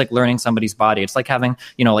just because like learning somebody's body, it's like having,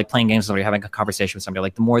 like playing games with somebody, having a conversation with somebody.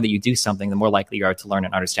 Like the more that you do something, the more likely you are to learn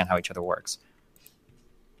and understand how each other works.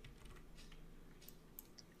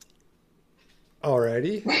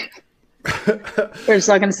 Alrighty. We're just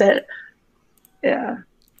not gonna say it. Yeah.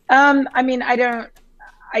 I mean,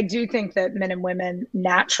 I do think that men and women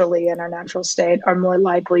naturally in our natural state are more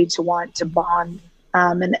likely to want to bond.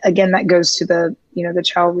 And again, that goes to the, the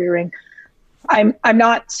child rearing. I'm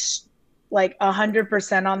not like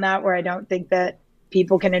 100% on that, where I don't think that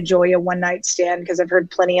people can enjoy a one night stand, because I've heard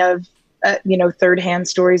plenty of, third hand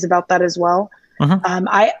stories about that as well. Mm-hmm.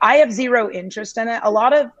 I have zero interest in it. A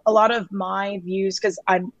lot of my views, because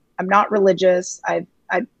I'm not religious. I'm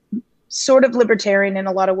sort of libertarian in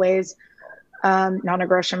a lot of ways,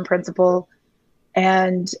 non-aggression principle,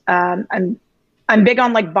 and I'm big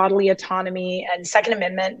on like bodily autonomy, and Second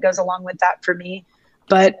Amendment goes along with that for me.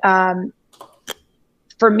 But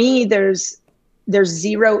for me, there's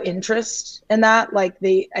zero interest in that. Like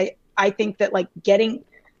I think that like getting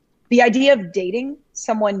the idea of dating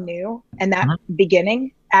someone new and that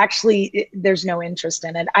beginning, actually, there's no interest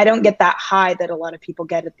in it. I don't get that high that a lot of people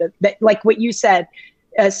get at like what you said,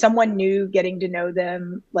 someone new, getting to know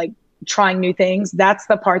them, like trying new things. That's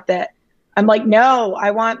the part that I'm like, no,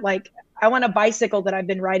 I want like, I want a bicycle that I've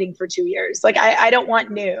been riding for 2 years. Like I don't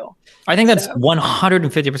want new. I think that's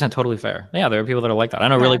 150% totally fair. Yeah, there are people that are like that. I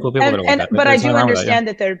know really cool people that are like that. But I do understand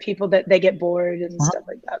that there are people that they get bored and stuff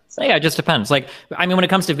like that. So. Yeah, it just depends. Like, I mean, when it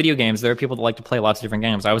comes to video games, there are people that like to play lots of different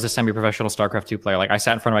games. I was a semi-professional StarCraft 2 player. Like, I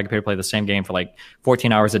sat in front of my computer, play the same game for like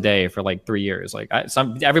 14 hours a day for like 3 years. Like,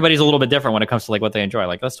 everybody's a little bit different when it comes to like what they enjoy.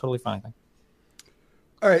 Like, that's totally fine, I think.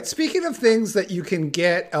 All right. Speaking of things that you can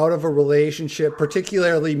get out of a relationship,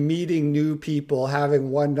 particularly meeting new people,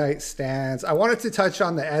 having one night stands, I wanted to touch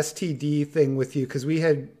on the STD thing with you because we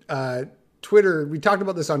had Twitter. We talked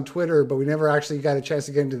about this on Twitter, but we never actually got a chance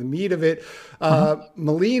to get into the meat of it.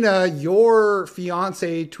 Melina, your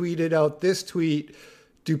fiance tweeted out this tweet.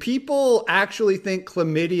 Do people actually think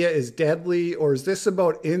chlamydia is deadly, or is this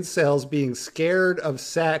about incels being scared of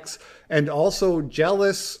sex and also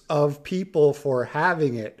jealous of people for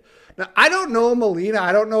having it? Now, I don't know Melina.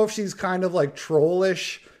 I don't know if she's kind of like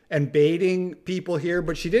trollish and baiting people here,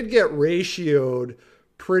 but she did get ratioed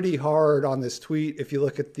pretty hard on this tweet if you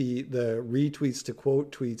look at the retweets to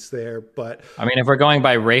quote tweets there. But I mean, if we're going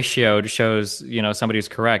by ratio, it shows, you know, somebody's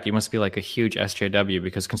correct. You must be like a huge SJW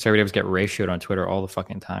because conservatives get ratioed on Twitter all the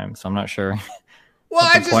fucking time. So I'm not sure. Well,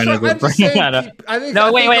 I'm just saying, I think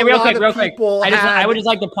real quick. I would just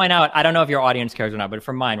like to point out, I don't know if your audience cares or not, but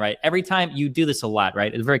for mine, right? Every time you do this a lot,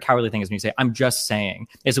 right? It's a very cowardly thing is when you say, I'm just saying,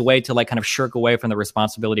 is a way to like kind of shirk away from the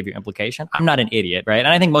responsibility of your implication. I'm not an idiot, right? And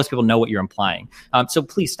I think most people know what you're implying. So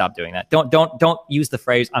please stop doing that. Don't use the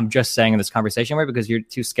phrase, I'm just saying in this conversation, right? Because you're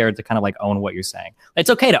too scared to kind of like own what you're saying. It's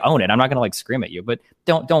okay to own it. I'm not going to like scream at you, but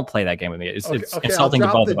don't play that game with me. It's insulting to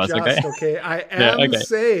both of us. Okay. I am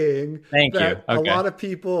saying Thank you. A lot of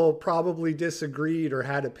people probably disagreed or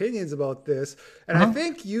had opinions about this. And I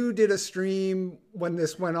think you did a stream when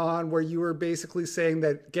this went on where you were basically saying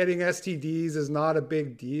that getting STDs is not a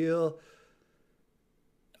big deal.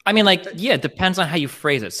 I mean, like, yeah, it depends on how you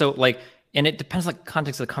phrase it. So like, and it depends on the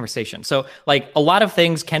context of the conversation. So like a lot of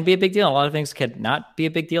things can be a big deal. A lot of things can not be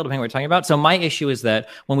a big deal depending on what we're talking about. So my issue is that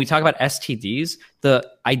when we talk about STDs, the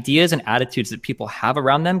ideas and attitudes that people have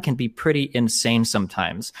around them can be pretty insane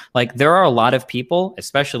sometimes. Like there are a lot of people,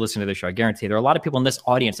 especially listening to this show, I guarantee there are a lot of people in this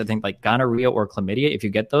audience that think like gonorrhea or chlamydia, if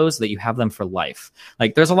you get those, that you have them for life.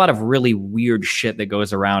 Like there's a lot of really weird shit that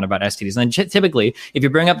goes around about STDs. And typically, if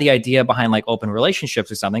you bring up the idea behind like open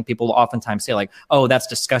relationships or something, people will oftentimes say like, oh, that's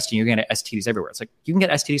disgusting. You're going to get STDs everywhere. It's like, you can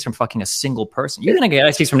get STDs from fucking a single person. You're going to get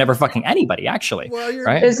STDs from never fucking anybody, actually. Well,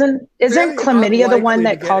 right? Isn't chlamydia the one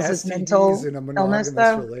that causes mental illness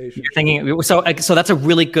though? You're thinking so that's a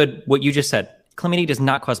really good what you just said. Chlamydia does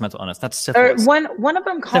not cause mental illness. That's syphilis. One of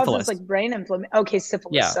them causes like brain inflammation. Okay,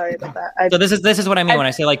 syphilis. Yeah. Sorry about that. So this is what I mean when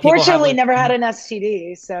I say like people fortunately have, never had an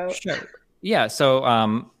STD. So sure. Yeah. So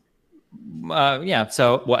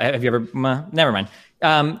So well, have you ever? Never mind.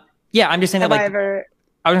 Yeah, I'm just saying that like.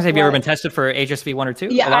 I was gonna say, have you ever been tested for HSV 1 or 2?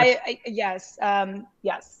 Yeah, yes.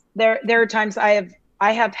 Yes. There are times I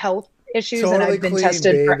have health issues and I've been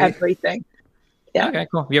tested for everything. Yeah. Okay,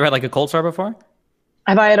 cool. Have you ever had like a cold sore before?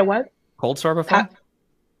 Have I had a what? Cold sore before?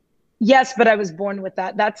 Yes, but I was born with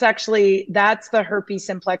that. That's the herpes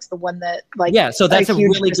simplex, the one that like. Yeah, so that's a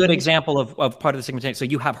really good example of part of the stigmatization. So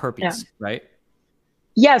you have herpes, right?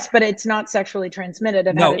 Yes, but it's not sexually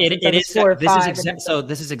transmitted. No, it is. So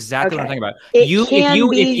this is exactly what I'm talking about. If you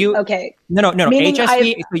okay. No.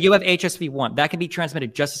 HSV. So you have HSV 1. That can be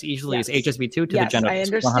transmitted just as easily as HSV 2 to the genital. I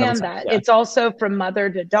understand that. Yeah. It's also from mother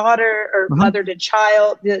to daughter or mother to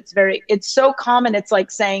child. It's so common. It's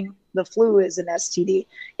like saying the flu is an STD.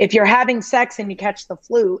 If you're having sex and you catch the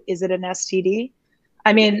flu, is it an STD?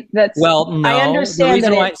 I mean, that's no. I understand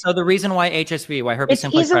the reason why HSV, why herpes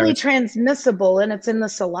simplex, it's easily transmissible and it's in the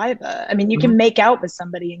saliva. I mean, you can make out with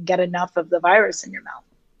somebody and get enough of the virus in your mouth.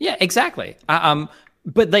 Yeah, exactly.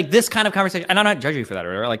 But like this kind of conversation, and I'm not judging you for that,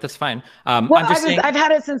 or like that's fine. I've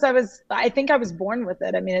had it since I think I was born with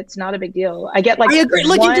it. I mean, it's not a big deal. I get like. I agree.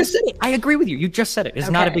 Look, you just said it. I agree with you. You just said it. It's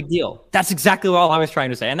not a big deal. That's exactly all I was trying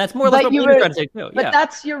to say, and that's more like what you were trying to say too. But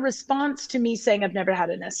that's your response to me saying I've never had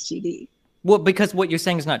an STD. Well, because what you're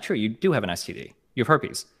saying is not true. You do have an STD. You have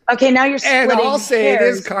herpes. Okay, now you're splitting. And I'll say it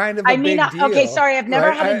is kind of a big deal. Okay, sorry, I've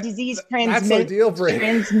never had a disease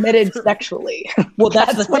transmitted sexually. Well,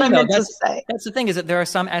 that's what I meant to say. That's the thing is that there are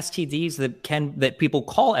some STDs that people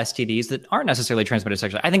call STDs that aren't necessarily transmitted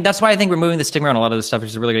sexually. I think that's why I think removing the stigma on a lot of this stuff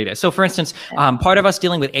is a really good idea. So, for instance, part of us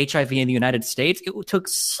dealing with HIV in the United States, it took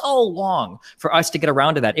so long for us to get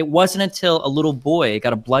around to that. It wasn't until a little boy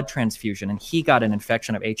got a blood transfusion and he got an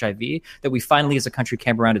infection of HIV that we finally, as a country,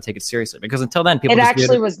 came around to take it seriously. Because until then, people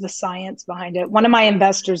actually was the science behind it. One of my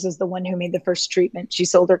investors is the one who made the first treatment. She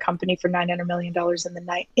sold her company for $900 million in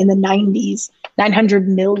the 90s, $900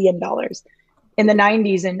 million in the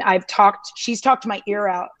 90s. And she's talked my ear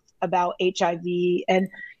out about HIV. And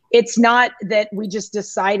it's not that we just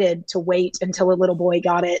decided to wait until a little boy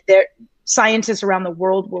got it. Scientists around the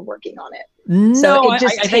world were working on it. No, so I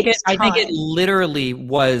think it literally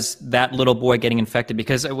was that little boy getting infected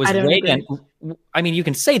because it was Reagan. Agree. I mean, you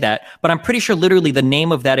can say that, but I'm pretty sure literally the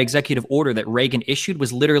name of that executive order that Reagan issued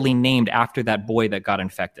was literally named after that boy that got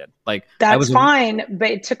infected. Like that's fine, but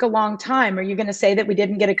it took a long time. Are you going to say that we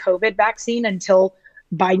didn't get a COVID vaccine until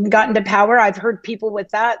Biden got into power? I've heard people with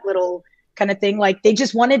that little kind of thing, like they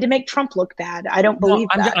just wanted to make Trump look bad. I don't believe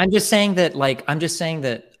that. I'm just saying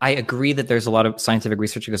that I agree that there's a lot of scientific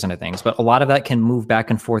research that goes into things, but a lot of that can move back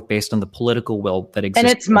and forth based on the political will that exists.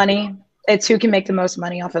 And it's money. It's who can make the most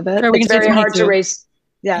money off of it. Sure, it's very hard to raise.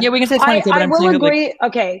 Yeah, we can say 22. I will agree.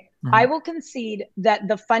 I will concede that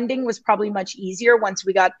the funding was probably much easier once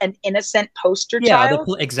we got an innocent poster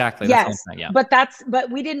child. Exactly. Yes, but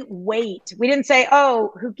we didn't wait. We didn't say,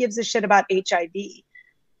 "Oh, who gives a shit about HIV?"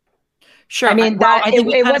 Sure. I mean,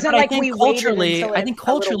 it wasn't like we culturally. I think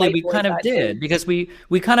culturally we kind of did because we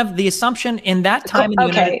kind of the assumption in that time in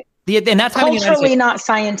the culturally, not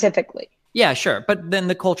scientifically. Yeah, sure, but then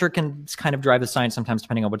the culture can kind of drive the science sometimes,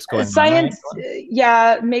 depending on what's going on. Science,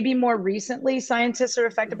 yeah, maybe more recently, scientists are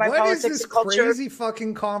affected by politics and culture. What is this crazy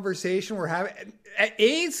fucking conversation we're having?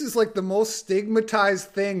 AIDS is like the most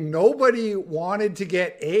stigmatized thing. Nobody wanted to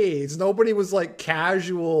get AIDS. Nobody was like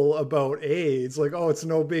casual about AIDS. Like, oh, it's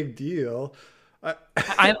no big deal.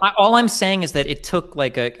 All I'm saying is that it took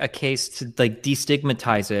like a case to like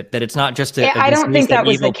destigmatize it. That it's not just I don't think that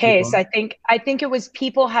was the case. I think it was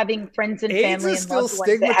people having friends and family and loved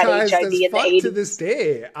ones that had HIV in the 80s. To this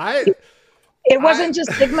day. It wasn't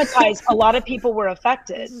just stigmatized. A lot of people were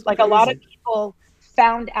affected. Like a lot of people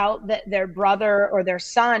found out that their brother or their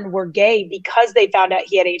son were gay because they found out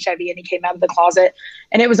he had HIV and he came out of the closet.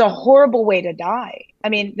 And it was a horrible way to die. I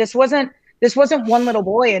mean, this wasn't one little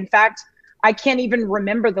boy. In fact, I can't even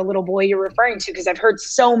remember the little boy you're referring to because I've heard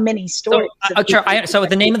so many stories. So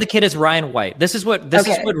the name of the kid is Ryan White. This is what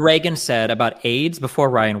Reagan said about AIDS before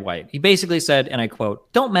Ryan White. He basically said, and I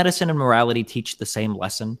quote, "Don't medicine and morality teach the same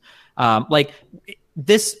lesson?"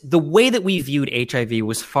 The way that we viewed HIV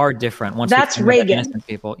was far different. That's Reagan. Innocent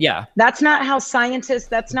people. Yeah. That's not how scientists,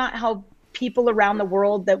 that's not how people around the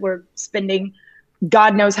world that were spending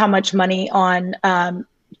God knows how much money on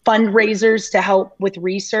fundraisers to help with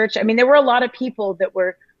research. I mean, there were a lot of people that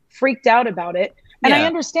were freaked out about it. And I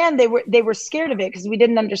understand they were scared of it because we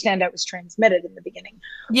didn't understand how it was transmitted in the beginning.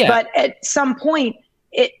 Yeah. But at some point,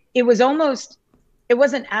 it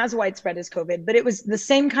wasn't as widespread as COVID, but it was the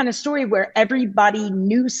same kind of story where everybody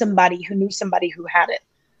knew somebody who had it.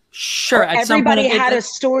 Sure. Everybody had a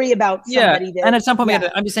story about somebody. And at some point,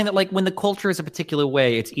 I'm just saying that like when the culture is a particular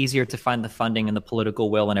way, it's easier to find the funding and the political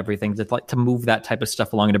will and everything to move that type of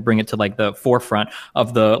stuff along and to bring it to like the forefront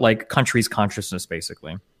of the like country's consciousness,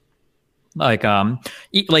 basically. Like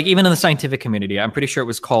even in the scientific community, I'm pretty sure it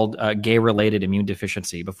was called gay-related immune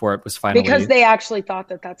deficiency before it was finally because they actually thought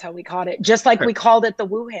that that's how we caught it, just like we called it the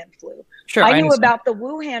Wuhan flu. Sure, I knew about the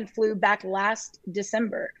Wuhan flu back last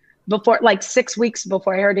December, before like 6 weeks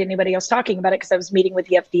before I heard anybody else talking about it, because I was meeting with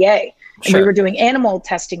the FDA and we were doing animal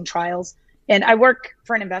testing trials. And I work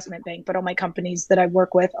for an investment bank, but all my companies that I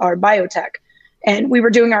work with are biotech, and we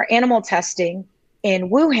were doing our animal testing in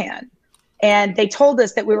Wuhan. And they told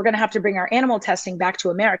us that we were going to have to bring our animal testing back to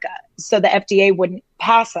America. So the FDA wouldn't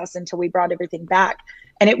pass us until we brought everything back.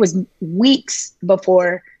 And it was weeks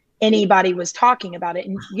before anybody was talking about it.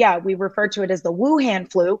 And we referred to it as the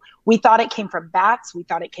Wuhan flu. We thought it came from bats. We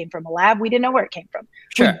thought it came from a lab. We didn't know where it came from.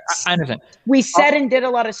 Sure, I understand. We said and did a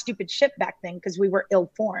lot of stupid shit back then because we were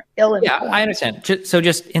ill-informed. Yeah, I understand. So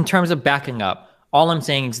just in terms of backing up, all I'm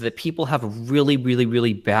saying is that people have really, really,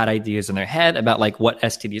 really bad ideas in their head about like what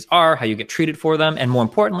STDs are, how you get treated for them, and more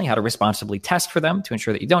importantly, how to responsibly test for them to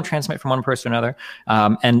ensure that you don't transmit from one person to another.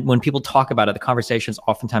 And when people talk about it, the conversations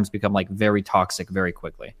oftentimes become like very toxic very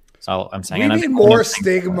quickly. So I'm saying we need more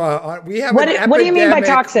stigma. We have what do you mean by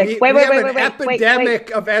toxic? Wait,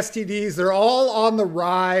 epidemic of STDs. They're all on the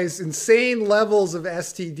rise. Insane levels of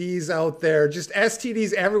STDs out there. Just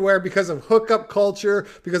STDs everywhere because of hookup culture,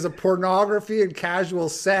 because of pornography and casual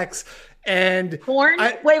sex. And porn?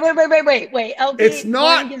 Wait. LB, it's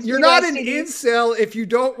not. You're not an incel if you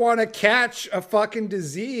don't want to catch a fucking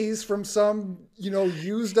disease from some,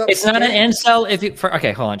 used up. It's not an incel if you.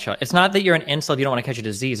 Okay, hold on, Sean. It's not that you're an incel if you don't want to catch a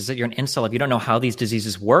disease. It's that you're an incel if you don't know how these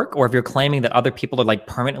diseases work, or if you're claiming that other people are like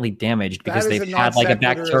permanently damaged because they've had like a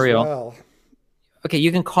bacterial. okay,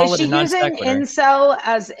 you can call Is it she a non using sequitur. incel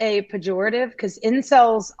as a pejorative? Because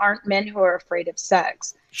incels aren't men who are afraid of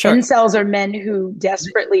sex. Sure. Incels are men who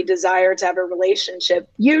desperately desire to have a relationship,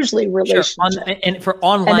 usually Sure. relationship. And for And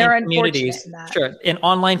online they're communities, unfortunate in that. sure. In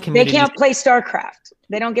online They communities, can't play StarCraft.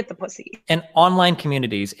 They don't get the pussy. in online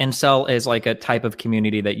communities, incel is like a type of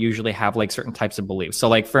community that usually have like certain types of beliefs. So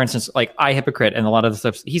like, for instance, like iHypocrite and a lot of the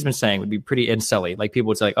stuff he's been saying would be pretty incel-y. Like people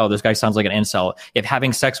would say like, oh, this guy sounds like an incel. If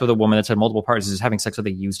having sex with a woman that's had multiple partners is having sex with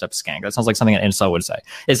a used up skank. That sounds like something an incel would say.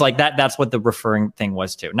 It's like that's what the referring thing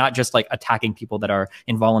was to, not just like attacking people that are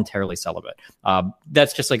involuntarily celibate.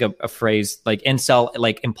 That's just like a phrase. Like incel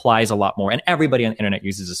like implies a lot more, and everybody on the internet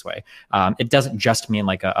uses this way. It doesn't just mean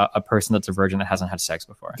like a person that's a virgin that hasn't had sex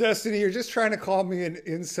before. Destiny, you're just trying to call me an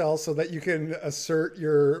incel so that you can assert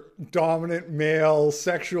your dominant male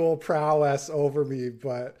sexual prowess over me,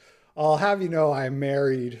 but I'll have you know I'm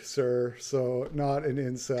married, sir, so not an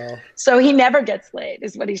incel. So he never gets laid,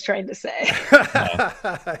 is what he's trying to say.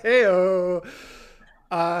 Hey-o.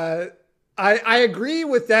 I agree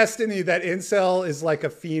with Destiny that incel is like a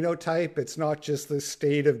phenotype. It's not just the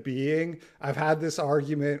state of being. I've had this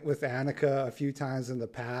argument with Annika a few times in the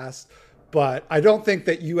past, but I don't think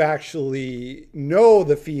that you actually know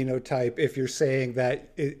the phenotype if you're saying that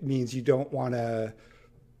it means you don't want to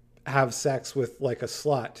have sex with like a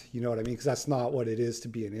slut. You know what I mean? Because that's not what it is to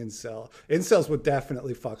be an incel. Incels would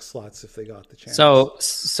definitely fuck sluts if they got the chance.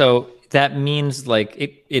 So that means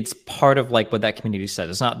like it's part of like what that community says.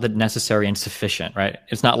 It's not the necessary and sufficient, right?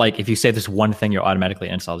 It's not like if you say this one thing, you're automatically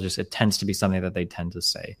an incel. Just it tends to be something that they tend to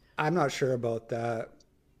say. I'm not sure about that.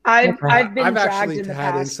 I've been I've dragged actually in the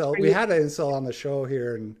had past. incel. We had an incel on the show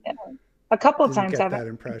here, and A couple of didn't times. get I've that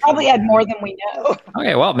impression. probably had more than we know.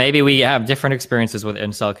 Okay, well, maybe we have different experiences with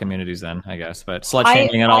incel communities then, I guess. But slut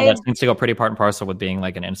shaming and all that seems to go pretty part and parcel with being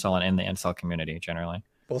like an incel and in the incel community generally.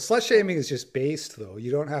 Well, slut shaming is just based, though. You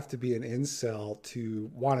don't have to be an incel to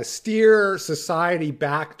want to steer society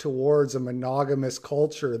back towards a monogamous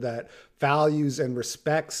culture that values and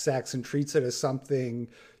respects sex and treats it as something,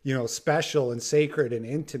 you know, special and sacred and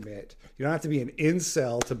intimate. You don't have to be an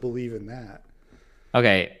incel to believe in that.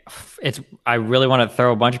 Okay, I really want to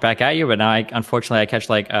throw a bunch back at you, but now unfortunately I catch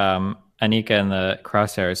like Anika in the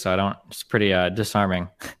crosshairs, so I don't. It's pretty disarming.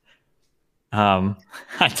 I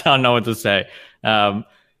don't know what to say.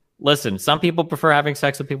 Listen, some people prefer having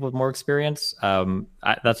sex with people with more experience.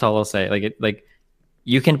 That's all I'll say. Like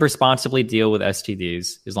you can responsibly deal with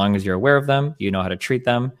STDs as long as you're aware of them, you know how to treat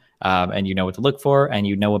them, and you know what to look for, and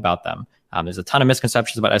you know about them. There's a ton of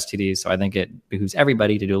misconceptions about STDs, so I think it behooves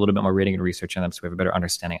everybody to do a little bit more reading and research on them so we have a better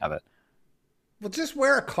understanding of it. Well, just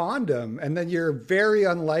wear a condom, and then you're very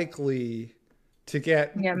unlikely to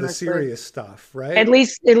get the serious stuff, right? At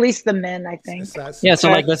least the men, I think. Yeah, so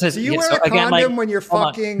like this is. Do you wear so a again, condom like, when you're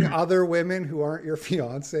fucking other women who aren't your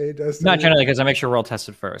fiance? Not generally, because I make sure we're all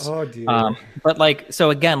tested first. Oh dear. But like, so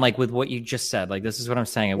again, like with what you just said, like this is what I'm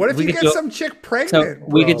saying. What if you get some chick pregnant? So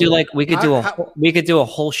we could do a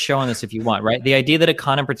whole show on this if you want, right? The idea that a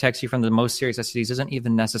condom protects you from the most serious STDs isn't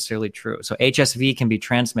even necessarily true. So HSV can be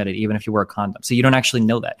transmitted even if you wear a condom. So you don't actually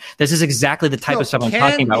know that. This is exactly the type of stuff I'm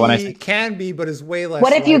talking about when I say can be, but is way less.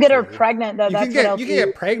 What if you get her likely. pregnant though? You can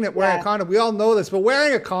get pregnant wearing a condom. We all know this, but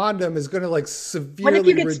wearing a condom is going to like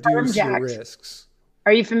severely reduce your risks.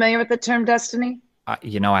 Are you familiar with the term Destiny?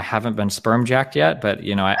 I haven't been sperm jacked yet, but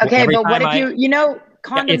okay, but what if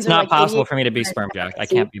condoms? It's not like possible for me to be sperm jacked. I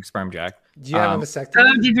can't be sperm jacked. Do you have a vasectomy?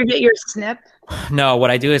 Oh, did you get your snip? No, what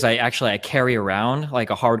I do is I carry around like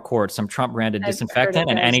a hard cord, some Trump branded disinfectant,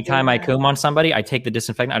 and anytime I cum on somebody, I take the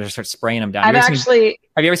disinfectant, I just start spraying them down. Have you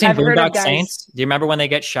ever seen Boondock Saints? Do you remember when they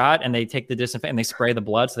get shot and they take the disinfectant and they spray the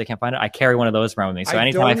blood so they can't find it? I carry one of those around with me. So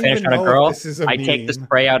anytime I finish on a girl, I take the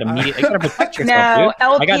spray out immediately. You gotta protect yourself, dude.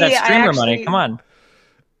 LP, I got that streamer money. Come on.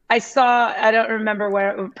 I don't remember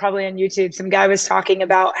where, probably on YouTube, some guy was talking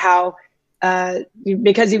about how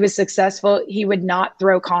because he was successful, he would not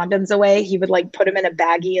throw condoms away. He would like put them in a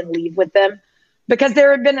baggie and leave with them. Because there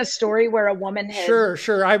had been a story where a woman had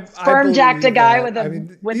sperm jacked a guy with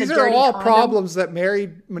a these a are all condom. Problems that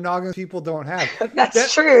married monogamous people don't have.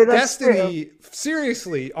 That's true. That's Destiny, true.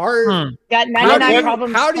 Seriously, got 99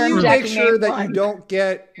 problems. How do you make sure that you don't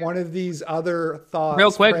get one of these other thoughts?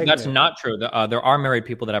 Real quick, pregnant? That's not true. There are married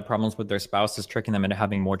people that have problems with their spouses tricking them into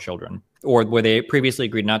having more children, or where they previously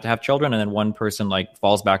agreed not to have children, and then one person like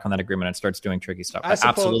falls back on that agreement and starts doing tricky stuff. I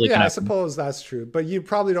suppose that's true, but you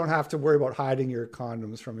probably don't have to worry about hiding your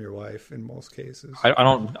condoms from your wife in most cases. I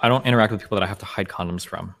don't interact with people that I have to hide condoms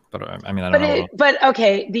from, but I mean I don't know. But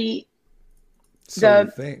okay,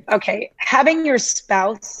 having your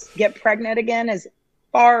spouse get pregnant again is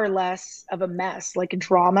far less of a mess, like a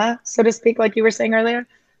drama, so to speak, like you were saying earlier,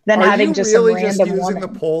 than Are having you just really some just random using woman.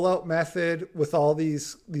 the pull-out method with all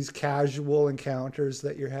these casual encounters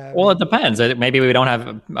that you're having? Well, it depends. Maybe we don't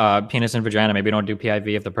have penis and vagina. Maybe we don't do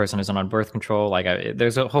PIV if the person isn't on birth control. Like,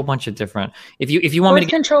 there's a whole bunch of different. If you want me Birth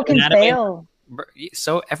to get control can anatomy, fail.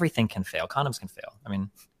 so everything can fail. Condoms can fail. I mean,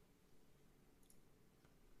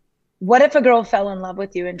 What if a girl fell in love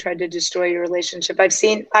with you and tried to destroy your relationship?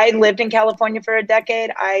 I lived in California for a decade.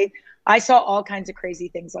 I saw all kinds of crazy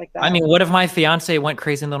things like that. I mean, what if my fiance went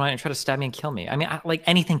crazy in the night and tried to stab me and kill me? I mean, like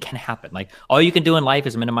anything can happen. Like all you can do in life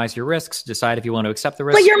is minimize your risks, decide if you want to accept the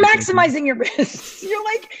risk. But you're maximizing your risks.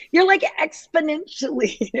 You're like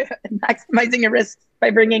exponentially maximizing your risks by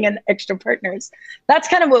bringing in extra partners. That's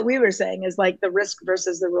kind of what we were saying is like the risk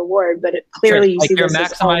versus the reward. But it clearly like you're this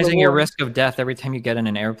as all maximizing your reward. risk of death every time you get in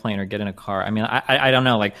an airplane or get in a car. I mean, I don't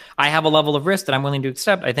know. Like I have a level of risk that I'm willing to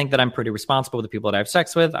accept. I think that I'm pretty responsible with the people that I have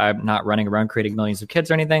sex with. I'm not running around creating millions of kids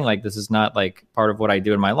or anything. Like this is not like part of what I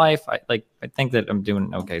do in my life. I think that I'm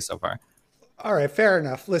doing okay so far. All right, fair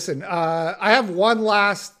enough. Listen, I have one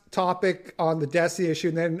last topic on the Destiny issue,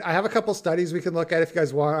 and then I have a couple studies we can look at if you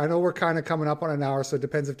guys want. I know we're kind of coming up on an hour, so it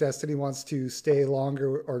depends if Destiny wants to stay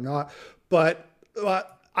longer or not. But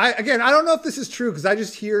I don't know if this is true because I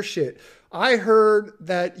just hear shit. I heard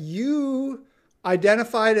that you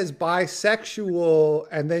identified as bisexual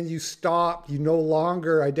and then you stopped. You no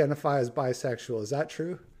longer identify as bisexual. Is that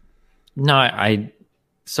true? No,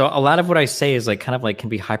 so a lot of what I say is like kind of like can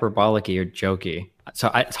be hyperbolic or jokey.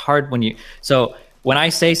 So it's hard when I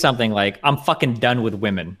say something like I'm fucking done with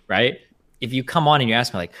women, right? If you come on and you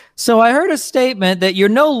ask me like, so I heard a statement that you're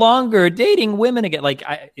no longer dating women again.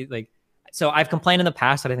 So I've complained in the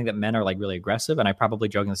past that I think that men are like really aggressive, and I probably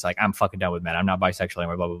joking this like I'm fucking done with men. I'm not bisexual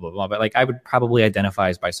anymore, blah blah blah blah. But like I would probably identify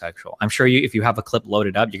as bisexual. I'm sure if you have a clip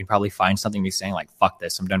loaded up, you can probably find something me saying like fuck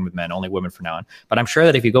this, I'm done with men, only women from now on. But I'm sure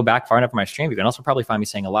that if you go back far enough in my stream, you can also probably find me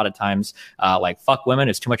saying a lot of times like fuck women,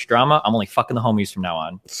 it's too much drama. I'm only fucking the homies from now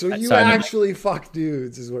on. So you actually fuck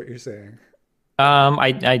dudes, is what you're saying?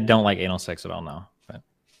 I don't like anal sex at all now.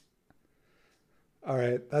 All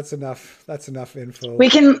right, that's enough. That's enough info. We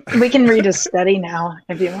can read a study now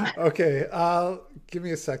if you want. Okay, give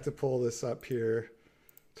me a sec to pull this up here.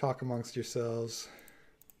 Talk amongst yourselves.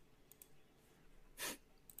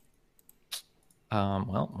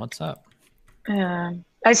 Well, what's up?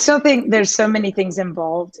 I still think there's so many things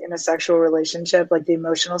involved in a sexual relationship, like the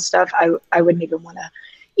emotional stuff. I wouldn't even want to,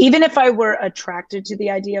 even if I were attracted to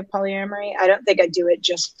the idea of polyamory, I don't think I'd do it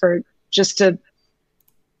just to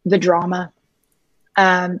the drama.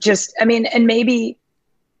 And maybe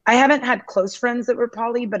I haven't had close friends that were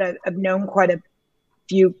poly, but I've known quite a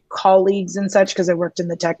few colleagues and such because I worked in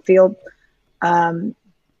the tech field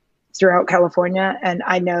throughout California, and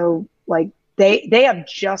I know like they have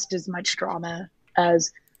just as much drama as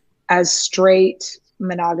straight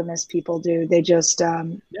monogamous people do. They just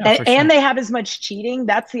and they have as much cheating.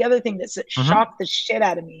 That's the other thing that shocked the shit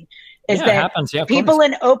out of me is that people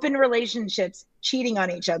in open relationships cheating on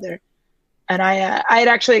each other. And I had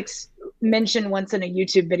actually mentioned once in a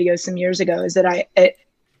YouTube video some years ago is that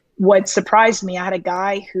what surprised me, I had a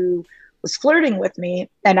guy who was flirting with me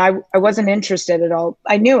and I wasn't interested at all.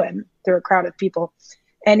 I knew him through a crowd of people.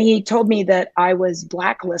 And he told me that I was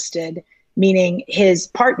blacklisted, meaning his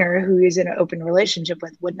partner, who he's in an open relationship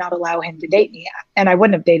with, would not allow him to date me. And I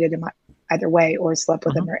wouldn't have dated him either way or slept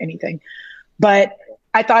with him or anything. But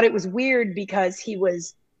I thought it was weird because he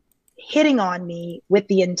was hitting on me with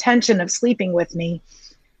the intention of sleeping with me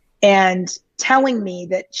and telling me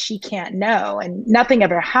that she can't know, and nothing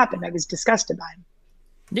ever happened. I was disgusted by him.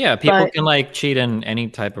 Yeah, people can like cheat in any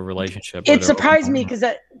type of relationship. It surprised me because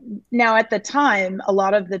now at the time, a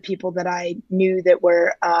lot of the people that I knew that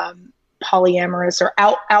were polyamorous or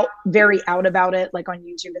very out about it, like on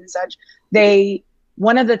YouTube and such,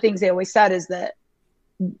 one of the things they always said is that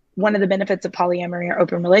one of the benefits of polyamory or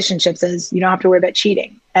open relationships is you don't have to worry about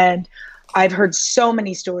cheating. And I've heard so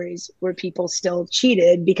many stories where people still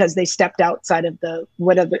cheated because they stepped outside of the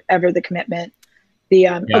whatever the commitment, the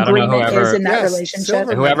agreement is in that relationship.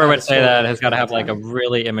 Whoever would say that has got to have like a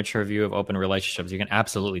really immature view of open relationships. You can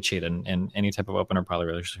absolutely cheat in any type of open or poly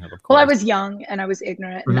relationship. Of course. Well, I was young and I was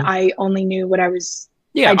ignorant and I only knew what I was.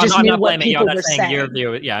 Yeah, I just I'm knew not what blaming you. people I'm were not saying saying. your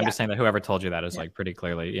view. Yeah, I'm just saying that whoever told you that is like pretty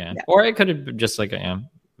clearly, or it could have just like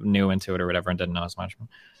new into it or whatever and didn't know as much.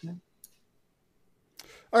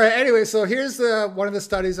 All right. Anyway, so here's one of the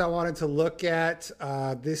studies I wanted to look at.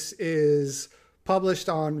 This is published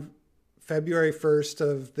on February 1st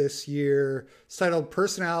of this year. It's titled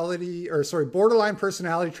Borderline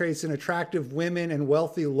Personality Traits in Attractive Women and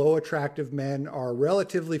Wealthy Low Attractive Men Are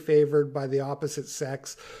Relatively Favored by the Opposite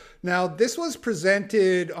Sex. Now, this was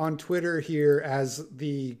presented on Twitter here as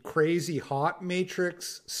the Crazy Hot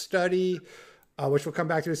Matrix study, which we'll come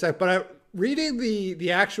back to in a sec. But reading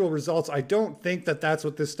the actual results, I don't think that that's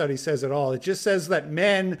what this study says at all. It just says that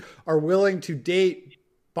men are willing to date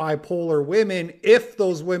bipolar women if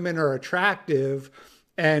those women are attractive,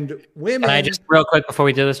 and women. And I just real quick before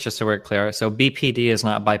we do this, just so we're clear. So BPD is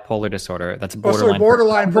not bipolar disorder. That's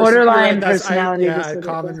borderline. Borderline personality disorder.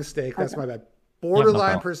 Common mistake. That's my bad.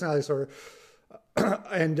 Borderline personality disorder.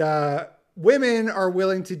 And women are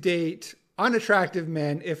willing to date unattractive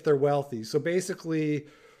men if they're wealthy. So basically,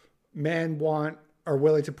 men are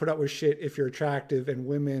willing to put up with shit if you're attractive, and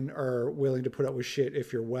women are willing to put up with shit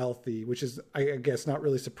if you're wealthy, which is, I guess, not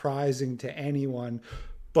really surprising to anyone.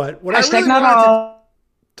 But what I really wanted to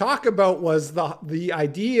talk about was the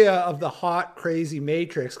idea of the hot, crazy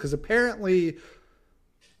matrix, because apparently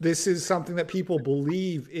this is something that people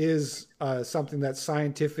believe is something that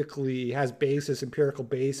scientifically has empirical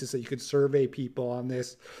basis, that you could survey people on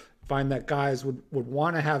this, find that guys would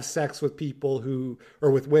want to have sex with people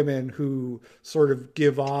with women who sort of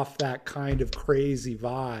give off that kind of crazy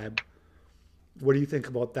vibe. What do you think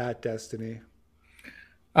about that, Destiny?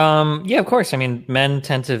 Yeah, of course. I mean, men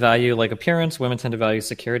tend to value like appearance, women tend to value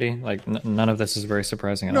security. Like none of this is very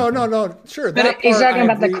surprising. No. Sure. But he's talking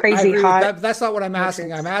about the crazy hot. That's not what I'm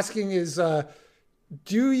asking. I'm asking is,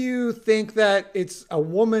 do you think that a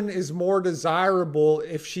woman is more desirable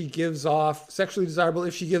if she gives off sexually desirable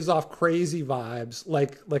if she gives off crazy vibes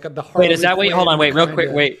like the Harley Wait, is that what you hold on? Wait, real kinda...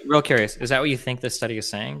 quick. Wait, real curious. Is that what you think this study is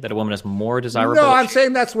saying? That a woman is more desirable? No, I'm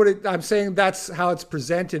saying I'm saying that's how it's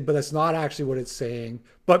presented, but that's not actually what it's saying.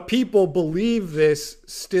 But people believe this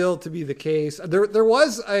still to be the case. There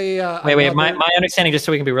was a wait. My understanding, just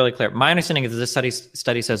so we can be really clear, my understanding is that this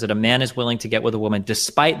study says that a man is willing to get with a woman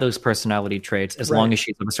despite those personality traits, as long as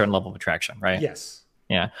she's of a certain level of attraction, right? Yes.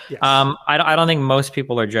 Yeah. Yes. I don't think most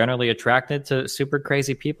people are generally attracted to super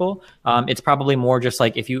crazy people. It's probably more just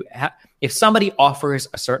like if somebody offers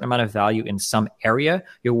a certain amount of value in some area,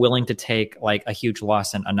 you're willing to take like a huge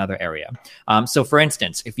loss in another area. So for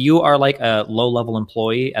instance, if you are like a low level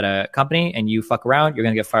employee at a company and you fuck around, you're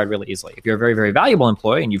going to get fired really easily. If you're a very, very valuable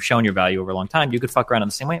employee and you've shown your value over a long time, you could fuck around in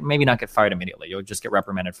the same way, maybe not get fired immediately. You'll just get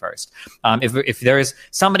reprimanded first. If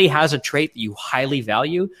somebody has a trait that you highly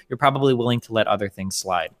value, you're probably willing to let other things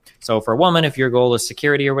slide. So for a woman, if your goal is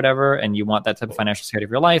security or whatever, and you want that type of financial security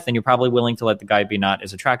of your life, then you're probably willing to let the guy be not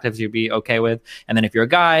as attractive as you'd be okay with. And then if you're a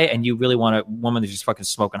guy and you really want a woman that's just fucking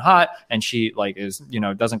smoking hot and she like is,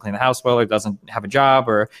 doesn't clean the house well or doesn't have a job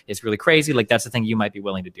or is really crazy, like that's the thing you might be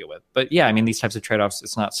willing to deal with. But yeah, I mean, these types of trade-offs,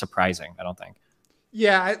 it's not surprising, I don't think.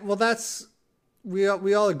 Yeah, we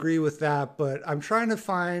all agree with that, but I'm trying to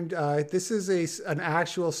find, this is an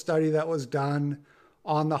actual study that was done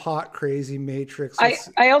on the hot, crazy matrix.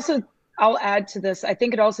 I'll add to this. I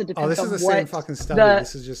think it also depends on this is the same fucking study.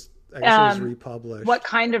 This is just, I guess it was republished. What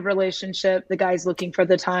kind of relationship the guy's looking for at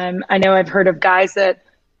the time. I know I've heard of guys that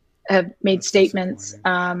have made statements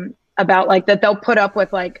about like that they'll put up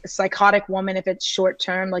with like a psychotic woman if it's short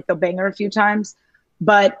term, like they'll bang her a few times.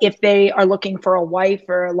 But if they are looking for a wife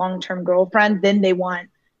or a long-term girlfriend, then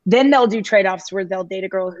they'll do trade-offs where they'll date a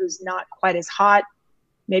girl who's not quite as hot,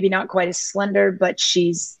 maybe not quite as slender, but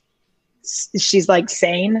she's like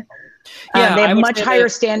sane. Yeah, they have much higher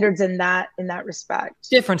standards in that respect.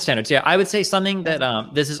 Different standards. Yeah, I would say something that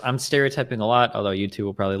I'm stereotyping a lot, although you two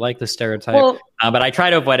will probably like this stereotype, but I try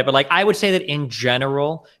to avoid it. But like, I would say that in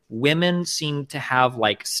general, women seem to have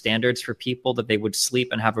like standards for people that they would sleep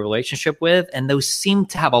and have a relationship with, and those seem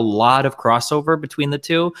to have a lot of crossover between the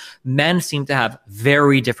two. Men seem to have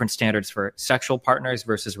very different standards for sexual partners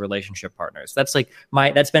versus relationship partners.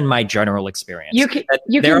 That's been my general experience.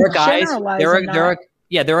 There are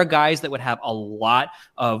guys that would have a lot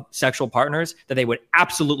of sexual partners that they would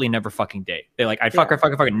absolutely never fucking date. They're like, I'd fuck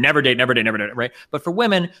her, never date, right? But for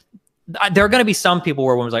women, there are going to be some people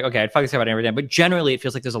where women's like, okay, I'd fuck this guy, but never date. But generally, it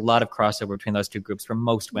feels like there's a lot of crossover between those two groups for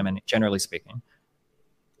most women, generally speaking.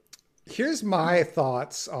 Here's my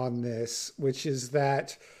thoughts on this, which is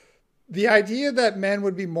that the idea that men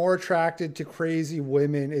would be more attracted to crazy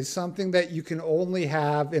women is something that you can only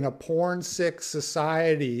have in a porn-sick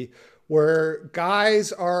society where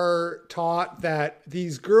guys are taught that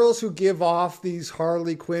these girls who give off these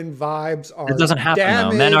Harley Quinn vibes are it doesn't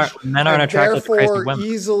happen, damaged, though. Men aren't attracted to crazy women.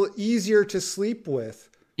 Easier to sleep with.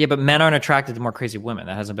 Yeah, but men aren't attracted to more crazy women.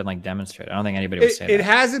 That hasn't been like demonstrated. I don't think anybody would say that. It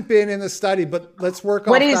hasn't been in the study, but let's work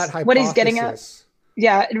off that hypothesis. What he's getting at,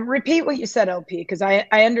 Yeah, repeat what you said, LP, because I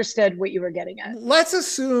understood what you were getting at. Let's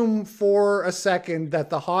assume for a second that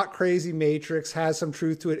the hot, crazy matrix has some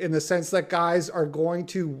truth to it in the sense that guys are going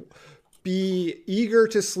to be eager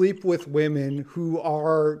to sleep with women who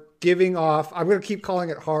are giving off, I'm going to keep calling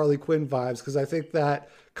it Harley Quinn vibes, because I think that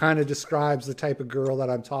kind of describes the type of girl that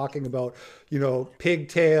I'm talking about. You know,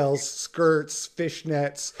 pigtails, skirts,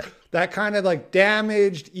 fishnets, that kind of like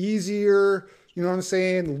damaged, easier, you know what I'm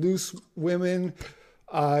saying, loose women.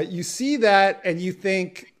 You see that and you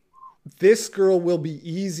think, this girl will be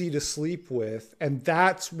easy to sleep with. And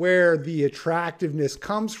that's where the attractiveness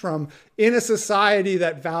comes from in a society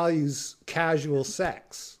that values casual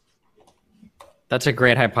sex. That's a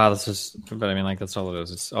great hypothesis, but I mean, like, that's all it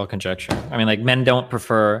is. It's all conjecture. I mean, like, men don't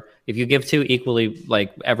prefer, if you give two equally,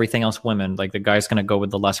 like, everything else women, like, the guy's going to go with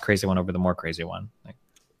the less crazy one over the more crazy one. Like,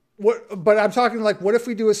 but I'm talking like, what if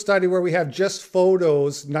we do a study where we have just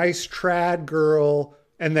photos, nice trad girl,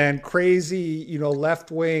 and then crazy, you know,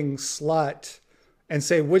 left-wing slut, and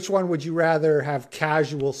say, which one would you rather have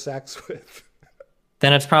casual sex with?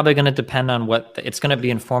 Then it's probably going to depend on it's going to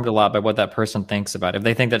be informed a lot by what that person thinks about it. If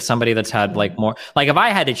they think that somebody that's had like more, like if I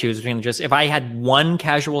had to choose between if I had one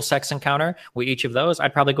casual sex encounter with each of those,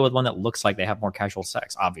 I'd probably go with one that looks like they have more casual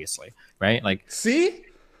sex, obviously. Right? Like, see?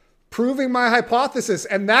 Proving my hypothesis.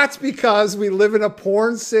 And that's because we live in a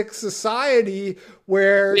porn sick society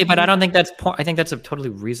where... But I don't think that's porn. I think that's a totally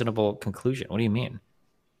reasonable conclusion. What do you mean?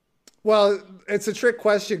 Well, it's a trick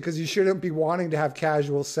question because you shouldn't be wanting to have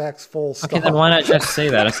casual sex full stop. Okay, then why not just say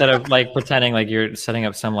that instead of like pretending like you're setting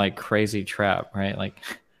up some like crazy trap, right? Like...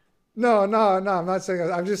 No, I'm not saying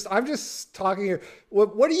that. I'm just talking here.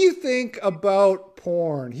 What do you think about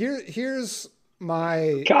porn? Here's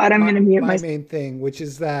my main thing, which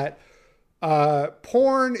is that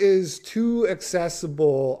porn is too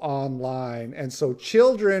accessible online, and so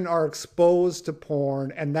children are exposed to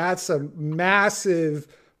porn, and that's a massive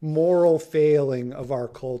moral failing of our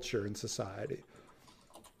culture and society.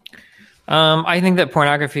 I think that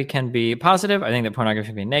pornography can be positive. I think that pornography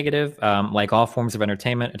can be negative. Like all forms of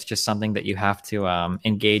entertainment, it's just something that you have to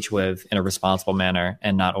engage with in a responsible manner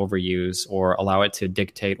and not overuse or allow it to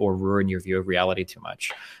dictate or ruin your view of reality too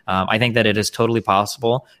much. I think that it is totally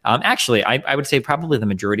possible. Actually, I would say probably the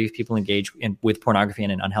majority of people engage with pornography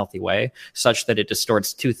in an unhealthy way, such that it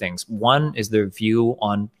distorts two things. One is their view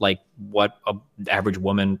on like what an average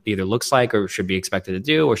woman either looks like or should be expected to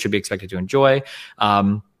do or should be expected to enjoy.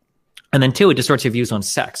 And then two, it distorts your views on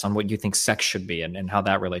sex, on what you think sex should be and how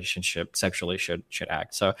that relationship sexually should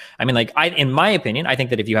act. So, I mean, like, in my opinion, I think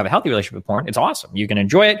that if you have a healthy relationship with porn, it's awesome. You can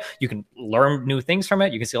enjoy it. You can learn new things from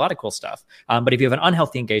it. You can see a lot of cool stuff. But if you have an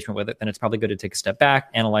unhealthy engagement with it, then it's probably good to take a step back,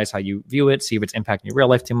 analyze how you view it, see if it's impacting your real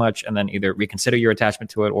life too much, and then either reconsider your attachment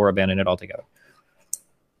to it or abandon it altogether.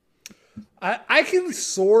 I can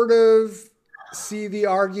sort of see the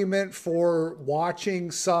argument for watching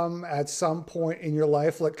some at some point in your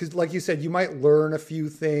life, like, because like you said, you might learn a few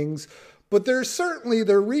things, but there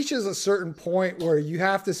reaches a certain point where you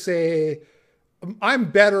have to say, I'm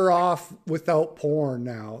better off without porn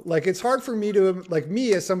now. Like, it's hard for me to, like,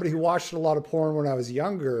 me as somebody who watched a lot of porn when I was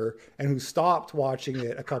younger and who stopped watching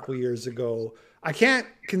it a couple years ago, I can't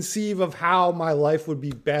conceive of how my life would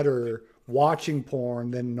be better watching porn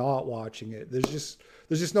than not watching it. There's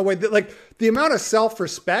just no way that, like, the amount of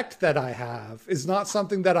self-respect that I have is not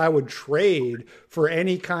something that I would trade for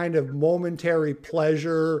any kind of momentary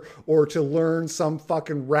pleasure or to learn some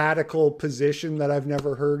fucking radical position that I've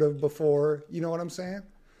never heard of before. You know what I'm saying?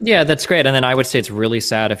 Yeah, that's great. And then I would say it's really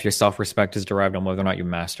sad if your self-respect is derived on whether or not you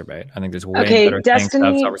masturbate. I think there's way better things to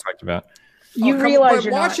have self-respect about. You realize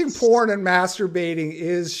you're watching porn and masturbating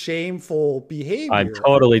is shameful behavior. I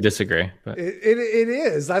totally disagree. But it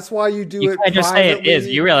is. That's why you do it. You can't just say it is.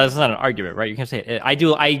 You realize it's not an argument, right? You can't say it. I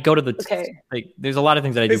do. I go to the like. There's a lot of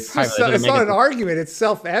things that I do privately. It's not an argument. It's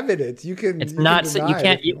self-evident. You can. It's not. You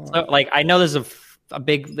can't. Like, I know there's a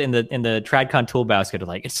big in the TradCon tool basket of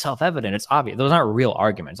like, it's self-evident, it's obvious. Those aren't real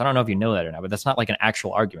arguments. I don't know if you know that or not, but that's not like an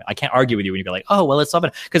actual argument. I can't argue with you when you go like, oh well, it's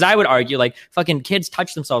self-evident. Because I would argue like fucking kids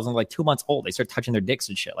touch themselves when they're like 2 months old. They start touching their dicks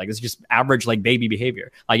and shit. Like, it's just average like baby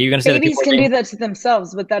behavior. Like, you're gonna say babies can do that to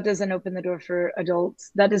themselves, but that doesn't open the door for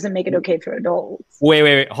adults. That doesn't make it okay for adults.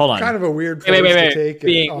 Wait, hold on. Kind of a weird place to take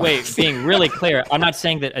it. Being really clear, I'm not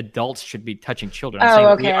saying that adults should be touching children. I'm saying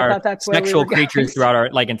okay. I thought that's sexual creatures throughout our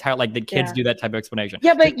like entire like the kids do that type of explanation.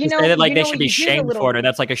 Yeah, but you know, that like they should be shamed for it, or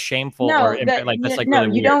that's like a shameful really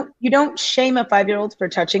weird. You don't shame a 5-year-old for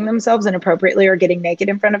touching themselves inappropriately or getting naked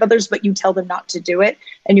in front of others, but you tell them not to do it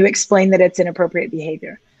and you explain that it's inappropriate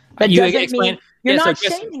behavior. But You're Yeah, so not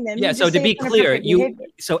just- shaming them. Yeah, You so just to say be it's clear, inappropriate behavior.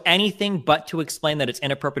 so anything but to explain that it's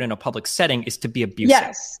inappropriate in a public setting is to be abusive.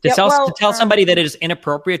 Yes. To Yeah, tell, well, to tell somebody that it is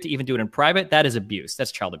inappropriate to even do it in private, that is abuse.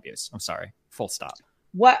 That's child abuse. I'm sorry. Full stop.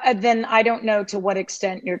 What then? I don't know to what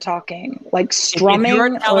extent you're talking, like strumming.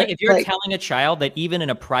 If you're telling a child that even in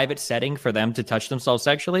a private setting for them to touch themselves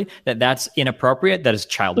sexually, that's inappropriate, that is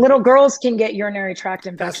child abuse. little girls can get urinary tract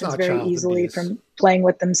infections not very child easily abuse. from playing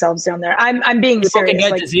with themselves down there. I'm being People serious. can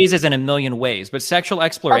get Like, diseases in a million ways, but sexual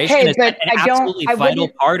exploration Okay, is but an I don't- absolutely I vital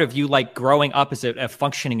wouldn't- part of you, like growing up as a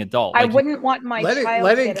functioning adult. I Like, wouldn't want my child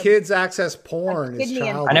Letting to get kids access porn is kidney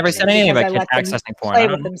child. I never infection said anything because about I kids let them accessing porn. play I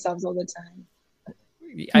with don't- themselves all the time.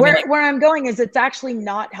 I mean, Where I'm going is it's actually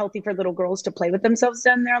not healthy for little girls to play with themselves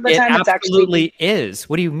down there all the it time. It's absolutely is.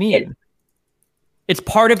 What do you mean? It's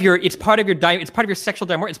part of your diet. It's part of your sexual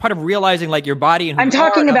diet. It's part of realizing like your body and who I'm you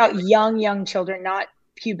talking are. about young children, not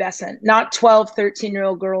pubescent, not 12,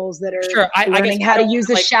 13-year-old girls that are Sure, I learning guess how I to don't use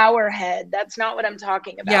a like- shower head. That's not what I'm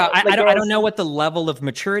talking about. Yeah, I Like don't girls- know what the level of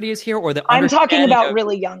maturity is here or the I'm talking understanding about of-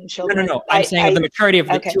 really young children. No. I'm saying the maturity of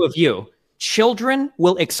the okay. two of you. Children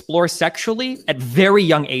will explore sexually at very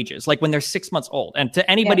young ages, like when they're 6 months old. And to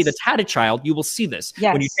anybody Yes. that's had a child, you will see this.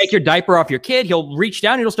 Yes. When you take your diaper off your kid, he'll reach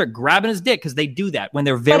down and he'll start grabbing his dick because they do that when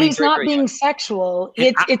they're very, But he's very, not very being young. sexual.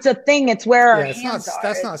 And It's a thing. It's where our Yeah, it's hands not. are.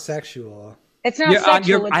 That's not sexual. It's not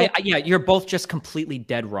sexual. You're both just completely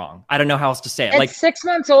dead wrong. I don't know how else to say it. It's Like, 6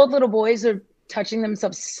 months old little boys are touching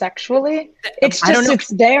themselves sexually. It's I don't just know. it's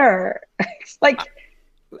there. It's like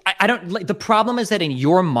I don't like the problem is that in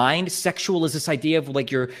your mind, sexual is this idea of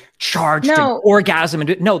like you're charged to No. orgasm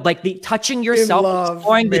and no, like the touching yourself, love,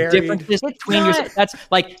 exploring the married. differences It's between not. yourself. That's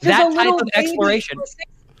like There's that a type little of baby exploration.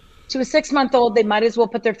 to a 6-month-old, they might as well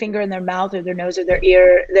put their finger in their mouth or their nose or their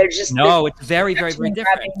ear. They're just No, it's very, very, very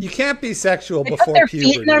different. grabbing. You can't be sexual They put before their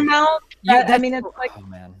puberty. feet in their mouth. Yeah, I that's- mean, it's like oh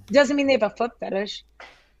man. doesn't mean they have a foot fetish.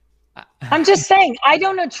 I'm just saying, I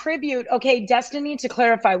don't attribute, okay, Destiny, to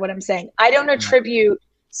clarify what I'm saying, I don't attribute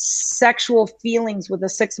sexual feelings with a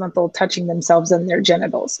 6-month-old touching themselves and their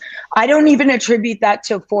genitals. I don't even attribute that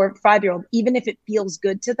to a 4 or 5-year-old, even if it feels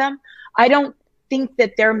good to them. I don't think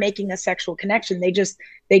that they're making a sexual connection.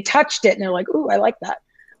 They touched it and they're like, ooh, I like that.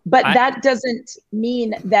 But that doesn't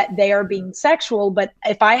mean that they are being sexual. But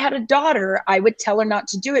if I had a daughter, I would tell her not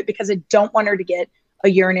to do it because I don't want her to get a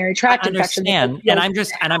urinary tract I infection. understand,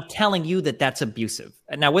 and I'm telling you that that's abusive.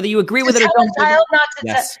 Now, whether you agree with it or tell a don't, child not to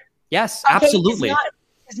yes, yes, Okay, absolutely.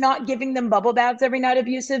 Is not giving them bubble baths every night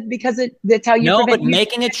abusive because that's how you No, prevent but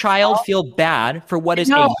making a child feel bad for what is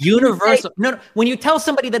No, a universal. No, when you tell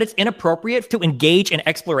somebody that it's inappropriate to engage in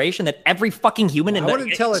exploration, that every fucking human in I the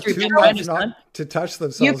wouldn't tell a history of 2 mankind months has done. not to touch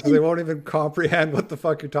themselves because can- they won't even comprehend what the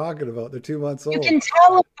fuck you're talking about. They're 2 months old. You can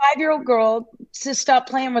tell a 5-year-old girl to stop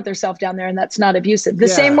playing with herself down there, and that's not abusive. The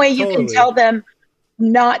Yeah, same way you totally. can tell them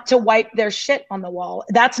not to wipe their shit on the wall.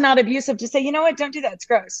 That's not abusive. To say, you know what, don't do that. It's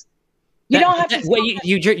gross. You don't have to. Well,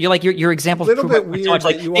 you're like your examples. A little prove bit it so weird much.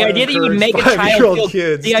 Like that you the want idea to that you would make a encourage child 5-year-old feel,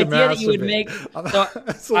 kids the to idea that you would masturbate. make. So,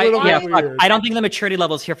 It's a little bit fuck, weird. I don't think the maturity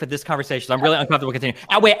level is here for this conversation. So I'm really uncomfortable continuing.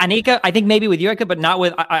 Wait, Anika, I think maybe with you I could, but not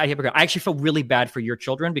with I actually feel really bad for your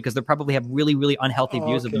children because they probably have really, really unhealthy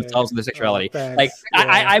views of Okay. themselves and their sexuality. Thanks. Like Yeah.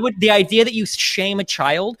 I would the idea that you shame a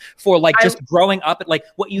child for like just growing up at like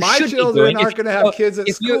what you My should be children doing. aren't going to have kids at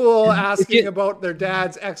school asking you- about their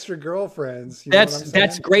dad's extra girlfriends. You know what I'm saying?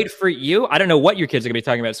 That's great for you. I don't know what your kids are going to be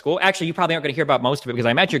talking about at school. Actually, you probably aren't going to hear about most of it because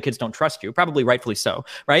I imagine your kids don't trust you, probably rightfully so,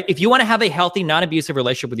 right? If you want to have a healthy, non-abusive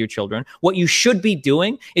relationship with your children, what you should be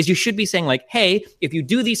doing is you should be saying like, hey, if you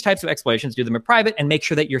do these types of explorations, do them in private and make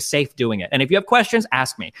sure that you're safe doing it. And if you have questions,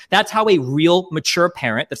 ask me. That's how a real mature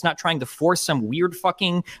parent that's not trying to force some weird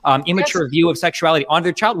fucking immature view of sexuality on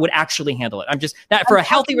their child would actually handle it. I'm just that for a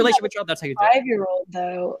healthy relationship with a child, that's how you do it. 5-year-old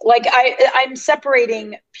though, like I'm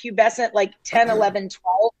separating pubescent, like 10, 11,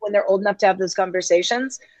 12, when they're old enough to have those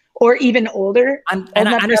conversations, or even older. And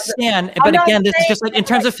I understand, but not again, this is saying just like in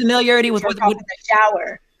terms of familiarity with jerk what off in the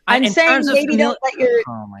shower. I'm in saying terms of maybe don't let your.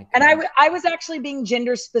 Oh my God. And I was actually being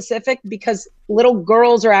gender specific because little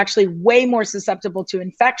girls are actually way more susceptible to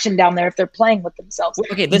infection down there if they're playing with themselves.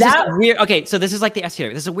 Okay, this is weird. Okay, so this is like the S here.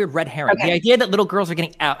 This is a weird red herring. Okay. The idea that little girls are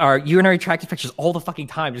getting our urinary tract infections all the fucking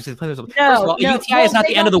time just to play with themselves. No, First of all, no, a UTI is not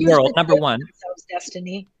they the end of don't the world. usually Number play with one. themselves,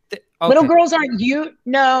 Destiny. Okay. Little girls aren't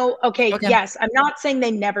no. Okay, Okay. yes. I'm not saying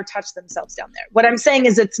they never touch themselves down there. What I'm saying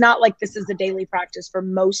is it's not like this is a daily practice for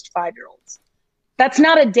most 5-year-olds. That's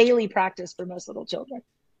not a daily practice for most little children.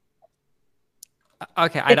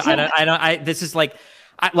 Okay, this is like,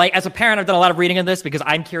 like as a parent, I've done a lot of reading on this because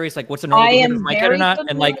I'm curious, like, what's the normal I behavior am of my kid very or not,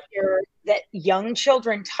 and like, familiar that young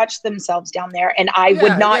children touch themselves down there, and I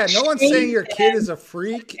would not. Yeah, no one's saying your kid is a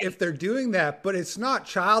freak if they're doing that, but it's not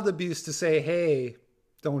child abuse to say, "Hey,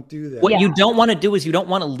 don't do that." What you don't want to do is you don't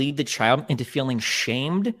want to lead the child into feeling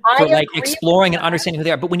shamed for like exploring and understanding who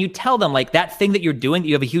they are. But when you tell them like that thing that you're doing, that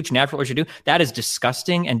you have a huge natural urge to do, that is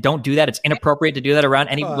disgusting and don't do that. It's inappropriate to do that around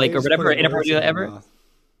any or whatever. Inappropriate to do that ever.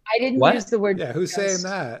 I didn't use the word. Yeah, who's saying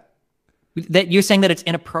that? That you're saying that it's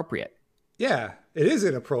inappropriate. Yeah, it is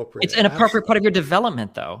inappropriate. It's an appropriate part of your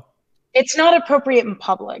development, though. It's not appropriate in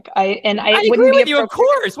public. I agree with you, of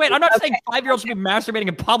course. Wait, I'm not saying 5-year-olds should be masturbating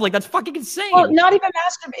in public. That's fucking insane. Well, not even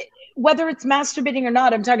masturbate. Whether it's masturbating or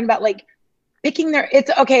not, I'm talking about like picking their. It's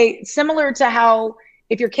okay. Similar to how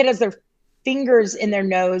if your kid has their fingers in their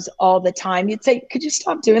nose all the time, you'd say, "Could you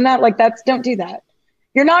stop doing that? Like don't do that."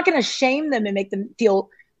 You're not going to shame them and make them feel,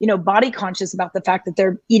 body conscious about the fact that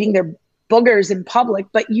they're eating their boogers in public,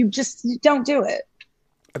 but you just don't do it.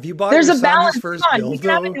 Have you bought your son his first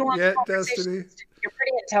dildo yet, Destiny? You're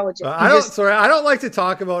pretty intelligent. I don't like to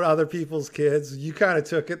talk about other people's kids. You kind of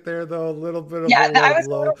took it there, though, a little bit of a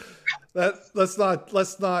low. Let's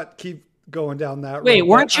not keep going down that road. Wait,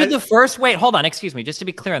 weren't you the first? Wait, hold on. Excuse me. Just to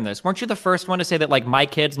be clear on this, weren't you the first one to say that like my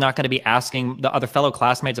kid's not going to be asking the other fellow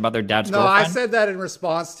classmates about their dad's girlfriend? No, I said that in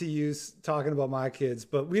response to you talking about my kids,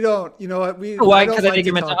 but we don't. You know what? Why? Because I think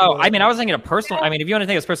you meant. I mean, I was thinking of personal. I mean, if you want to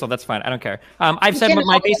think it's personal, that's fine. I don't care. I've said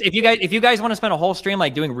my piece. If you guys want to spend a whole stream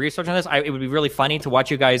like doing research on this, it would be really funny to watch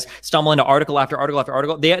you guys stumble into article after article after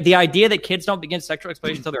article. The idea that kids don't begin sexual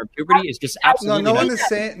exploration until they're in puberty is just absolutely. No one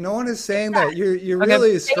is saying that. You're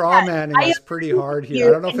really straw manning us pretty hard here.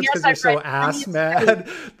 I don't know if it's because you're so ass mad.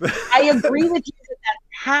 I agree with you that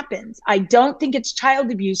happens. I don't think it's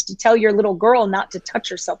child abuse to tell your little girl not to touch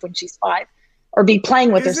herself when she's 5 or be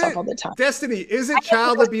playing with herself all the time. Destiny, is it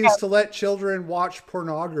child abuse to let children watch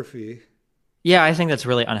pornography? Yeah, I think that's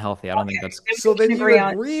really unhealthy. I don't think that's... So then you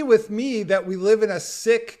agree with me that we live in a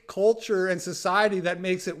sick culture and society that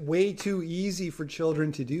makes it way too easy for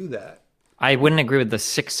children to do that. I wouldn't agree with the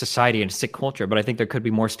sick society and sick culture, but I think there could be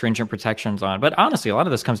more stringent protections on. But honestly, a lot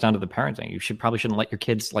of this comes down to the parenting. You shouldn't let your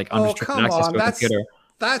kids like unrestricted access to a computer.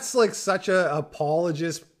 That's like such a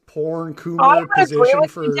apologist porn Coomer position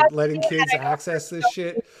for letting kids access this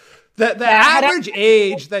shit. The average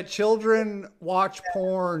age that children watch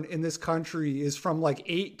porn in this country is from like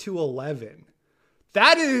 8 to 11.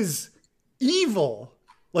 That is evil.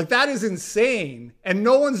 Like that is insane, and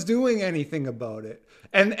no one's doing anything about it.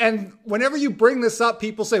 And whenever you bring this up,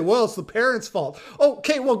 people say, well, it's the parents' fault.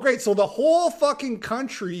 Okay, well, great. So the whole fucking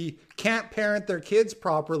country can't parent their kids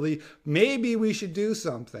properly. Maybe we should do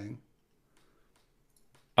something.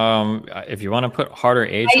 If you want to put harder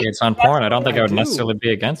age gates on porn, I don't think I would necessarily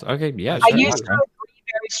be against. Okay, yeah. I used to agree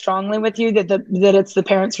very strongly with you that it's the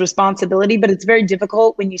parents' responsibility, but it's very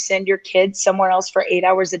difficult when you send your kids somewhere else for 8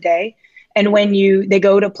 hours a day. And when they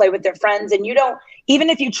go to play with their friends and you don't, even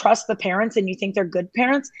if you trust the parents and you think they're good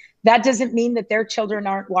parents, that doesn't mean that their children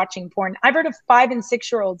aren't watching porn. I've heard of 5 and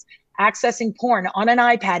 6-year-olds accessing porn on an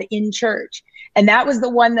iPad in church. And that was the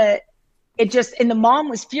one that and the mom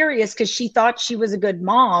was furious because she thought she was a good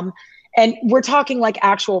mom. And we're talking like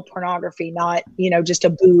actual pornography, not, just a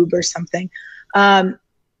boob or something.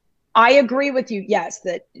 I agree with you, yes,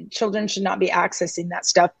 that children should not be accessing that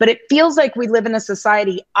stuff. But it feels like we live in a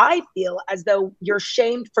society, I feel, as though you're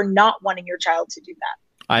shamed for not wanting your child to do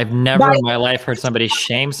that. I've never in my life heard somebody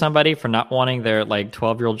shame somebody for not wanting their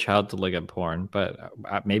 12-year-old child to look at porn. But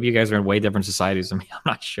maybe you guys are in way different societies than me. I'm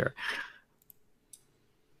not sure.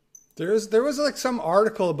 There was like some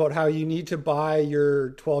article about how you need to buy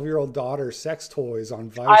your 12-year-old daughter sex toys on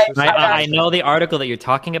Vice. I know the article that you're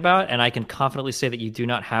talking about, and I can confidently say that you do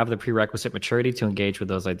not have the prerequisite maturity to engage with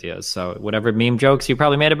those ideas. So whatever meme jokes you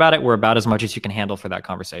probably made about it were about as much as you can handle for that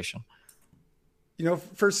conversation.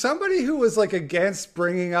 For somebody who was like against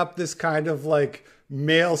bringing up this kind of like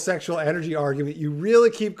male sexual energy argument, you really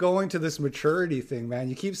keep going to this maturity thing, man.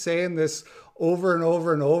 You keep saying this over and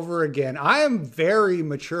over and over again. I am very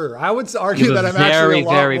mature. I would argue that I'm actually a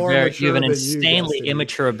lot more mature. You have an insanely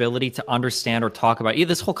immature ability to understand or talk about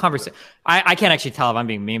this whole conversation. I can't actually tell if I'm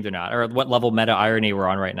being memed or not, or what level meta irony we're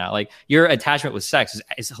on right now. Like your attachment with sex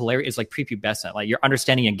is hilarious. It's like prepubescent. Like your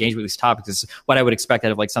understanding and engagement with these topics is what I would expect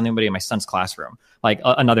out of like somebody in my son's classroom, like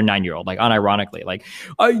another 9-year-old, like unironically, like,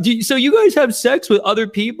 so you guys have sex with other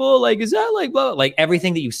people? Like, is that like, blah? Like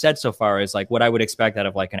everything that you said so far is like what I would expect out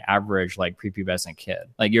of like an average, like prepubescent kid.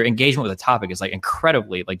 Like your engagement with the topic is like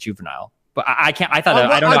incredibly like juvenile. But I can't. I thought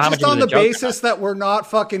I don't know how much just on the it was a joke or basis that we're not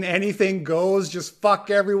fucking anything goes. Just fuck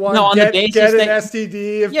everyone. No, on the basis get an that-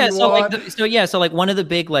 STD if yeah, you so want. like one of the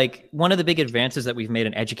big advances that we've made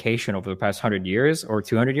in education over the past 100 years or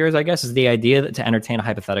 200 years, I guess, is the idea that to entertain a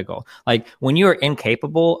hypothetical. Like when you are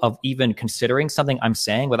incapable of even considering something I'm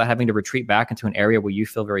saying without having to retreat back into an area where you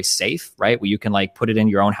feel very safe, right? Where you can like put it in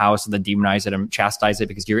your own house and then demonize it and chastise it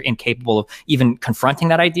because you're incapable of even confronting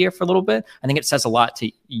that idea for a little bit. I think it says a lot to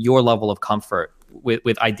your level of comfort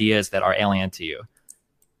with ideas that are alien to you.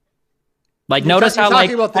 Like, notice how, like,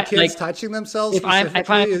 talking about the kids like, touching themselves if I'm,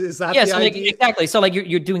 is that yeah, the so like, idea? exactly. So like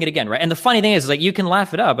you're doing it again, right? And the funny thing is like you can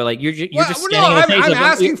laugh it up, but like you're just Well, standing no, in the face I'm of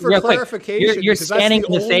asking for real quick, clarification. You're because standing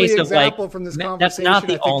that's in the face of like example from this that's not conversation I the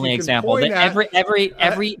think only you can example. point That at.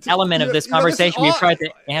 every element of this you know, this is conversation, you all- tried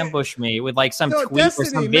to ambush me with like some No, tweet or Destiny,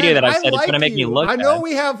 some video man, that I said is like going to make me you. look I know bad.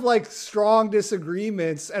 we have like strong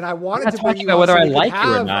disagreements, and I wanted not to bring talking you about on whether so I we could like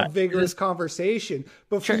you or have not. a vigorous conversation.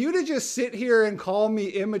 But for you to just sit here and call me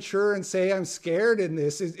immature and say I'm scared in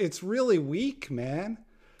this, it's really weak, man.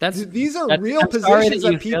 These are real positions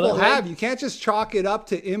that people have. You can't just chalk it up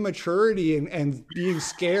to immaturity and being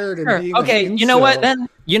scared and being okay. an You know what? incel. Then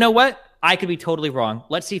you know what? I could be totally wrong.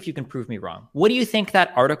 Let's see if you can prove me wrong. What do you think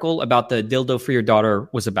that article about the dildo for your daughter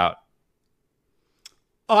was about?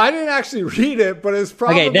 Oh, I didn't actually read it, but it's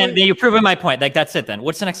probably... Okay, then you've proven my point. Like, that's it then.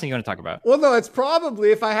 What's the next thing you want to talk about? Well, no, it's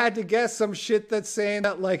probably, if I had to guess, some shit that's saying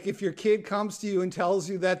that, like, if your kid comes to you and tells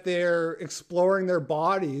you that they're exploring their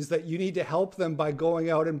bodies, that you need to help them by going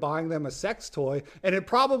out and buying them a sex toy. And it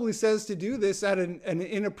probably says to do this at an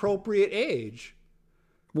inappropriate age.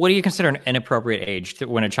 What do you consider an inappropriate age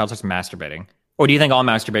when a child starts masturbating? Or do you think all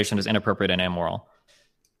masturbation is inappropriate and immoral?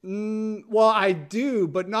 Well, I do,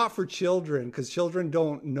 but not for children, because children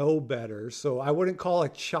don't know better. So I wouldn't call a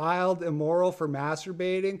child immoral for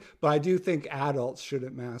masturbating, but I do think adults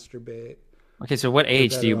shouldn't masturbate. Okay, so what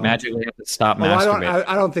age do you magically have to stop Well, masturbating?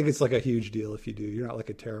 I don't think it's like a huge deal if you do. You're not like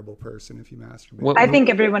a terrible person if you masturbate. I think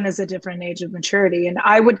everyone is a different age of maturity, and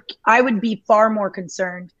I would be far more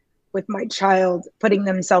concerned with my child putting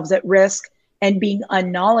themselves at risk and being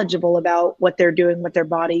unknowledgeable about what they're doing with their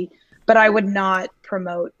body. But I would not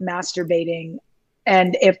promote masturbating.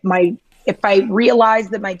 And if I realized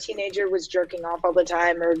that my teenager was jerking off all the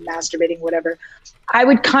time or masturbating, whatever, I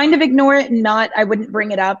would kind of ignore it and I wouldn't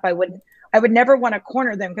bring it up. I would never want to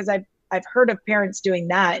corner them, because I've heard of parents doing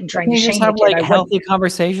that and trying to shame have the kid. like healthy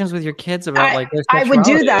conversations with your kids about like their I would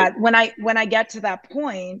do sexuality. that when I get to that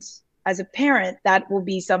point as a parent. That will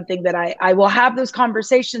be something that I will have those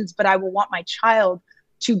conversations, but I will want my child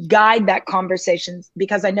to guide that conversation,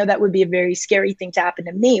 because I know that would be a very scary thing to happen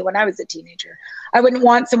to me when I was a teenager. I wouldn't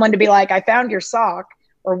want someone to be like, I found your sock,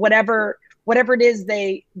 or whatever it is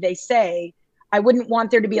they say. I wouldn't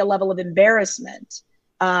want there to be a level of embarrassment,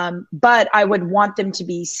 but I would want them to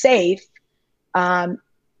be safe. And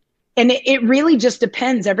it really just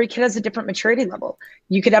depends. Every kid has a different maturity level.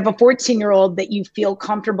 You could have a 14-year-old that you feel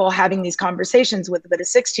comfortable having these conversations with, but a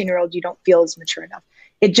 16-year-old you don't feel is mature enough.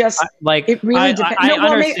 It just it really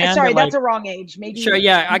depends. That's a wrong age. Maybe sure,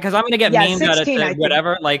 yeah, because I'm gonna get memed out of 16, it,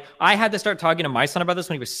 whatever. Like I had to start talking to my son about this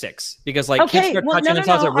when he was 6, because like kids start touching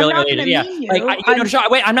themselves at really early age. Yeah,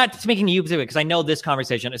 wait, I'm not making you do it, because I know this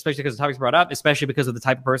conversation, especially because the topic's brought up, especially because of the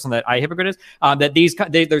type of person that hypocrite is. That there's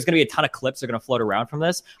gonna be a ton of clips that are gonna float around from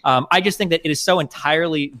this. I just think that it is so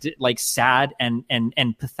entirely like sad and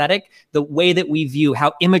pathetic the way that we view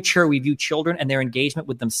how immature we view children and their engagement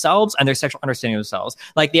with themselves and their sexual understanding of themselves.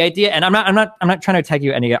 Like the idea, and I'm not trying to tag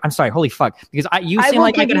you any. I'm sorry, holy fuck, because you seem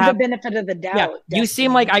like I could have the benefit of the doubt. Yeah, you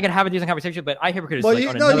seem like I could have a decent conversation, but I hypocrite is like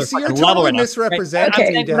on another you're level totally right now.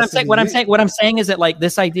 misrepresenting. Right? What I'm saying is that like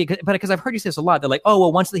this idea, because I've heard you say this a lot. That like, oh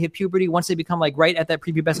well, once they hit puberty, once they become like right at that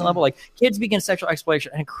prepubescent level, like kids begin sexual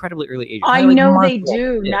exploration at an incredibly early age. I know they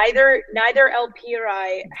do. Yeah. Neither LP or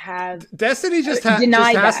I have. Destiny just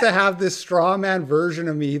has to have this straw man version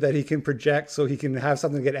of me that he can project, so he can have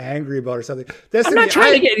something to get angry about or something. Destiny, I'm not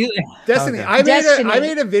trying to get. Destiny, okay. I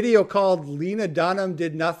made a video called Lena Dunham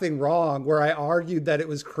Did Nothing Wrong, where I argued that it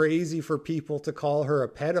was crazy for people to call her a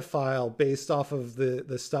pedophile based off of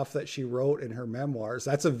the stuff that she wrote in her memoirs.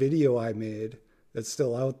 That's a video I made that's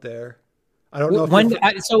still out there. I don't know.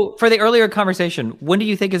 So for the earlier conversation, when do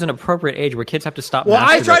you think is an appropriate age where kids have to stop? Well,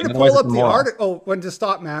 I tried to pull up the article. Oh, when to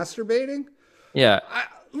stop masturbating? Yeah.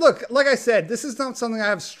 Look, like I said, this is not something I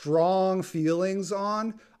have strong feelings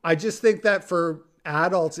on. I just think that for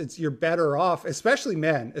adults, you're better off, especially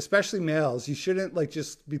men, especially males. You shouldn't like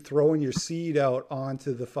just be throwing your seed out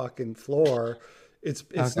onto the fucking floor.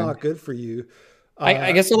 It's not good for you.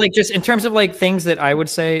 I guess so, like, just in terms of like things that I would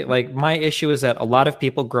say, like, my issue is that a lot of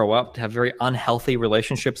people grow up to have very unhealthy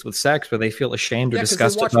relationships with sex where they feel ashamed or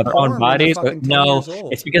disgusted about their own bodies. No,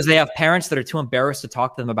 it's because they have parents that are too embarrassed to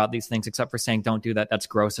talk to them about these things, except for saying, don't do that. That's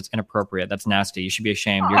gross. That's inappropriate. That's nasty. You should be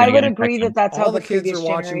ashamed. I would agree that that's how all the kids are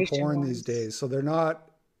watching porn these days. So they're not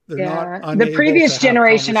the previous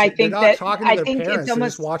generation. I think they're not talking to their parents. They're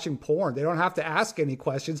just watching porn. They don't have to ask any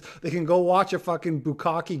questions. They can go watch a fucking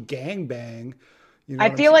bukkake gangbang. You know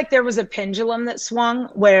I feel like there was a pendulum that swung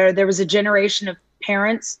where there was a generation of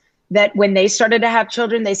parents that when they started to have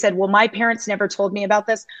children, they said, well, my parents never told me about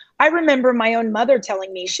this. I remember my own mother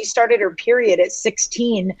telling me she started her period at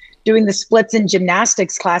 16 doing the splits in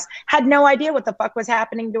gymnastics class, had no idea what the fuck was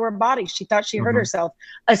happening to her body. She thought she hurt herself.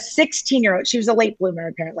 A 16-year-old, she was a late bloomer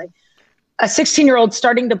apparently, a 16-year-old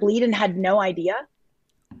starting to bleed and had no idea.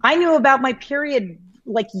 I knew about my period,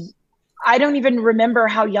 like, I don't even remember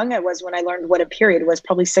how young I was when I learned what a period was,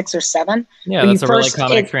 probably 6 or 7. Yeah, that's a really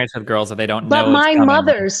common experience with girls that they don't know. But my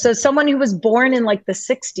mother, so someone who was born in like the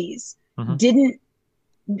 60s, didn't,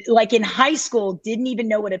 like in high school, didn't even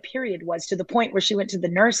know what a period was, to the point where she went to the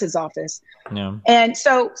nurse's office. Yeah. And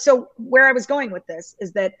so where I was going with this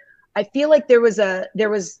is that I feel like there was a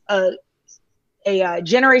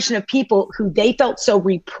generation of people who they felt so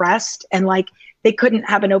repressed and like they couldn't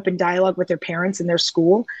have an open dialogue with their parents in their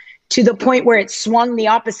school, to the point where it swung the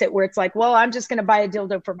opposite, where it's like, well, I'm just going to buy a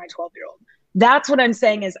dildo for my 12-year-old. That's what I'm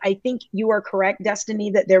saying is I think you are correct, Destiny,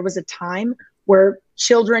 that there was a time where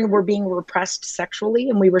children were being repressed sexually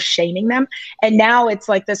and we were shaming them. And now it's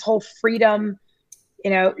like this whole freedom,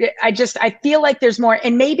 you know, I feel like there's more,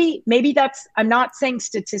 and maybe that's, I'm not saying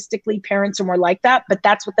statistically parents are more like that, but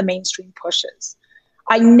that's what the mainstream pushes.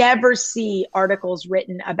 I never see articles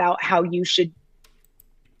written about how you should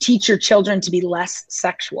teach your children to be less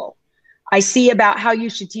sexual. I see about how you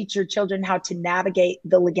should teach your children how to navigate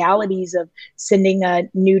the legalities of sending a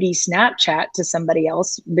nudie Snapchat to somebody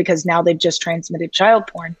else, because now they've just transmitted child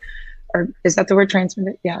porn. Or is that the word,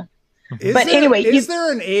 transmitted? Yeah. Is there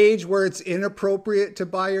an age where it's inappropriate to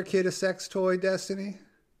buy your kid a sex toy, Destiny?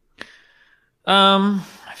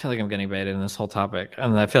 I feel like I'm getting baited in this whole topic,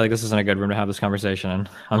 and I feel like this isn't a good room to have this conversation in.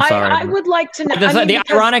 I'm sorry. I would like to know. The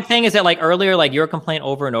ironic thing is that, like, earlier, like, your complaint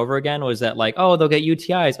over and over again was that, like, oh, they'll get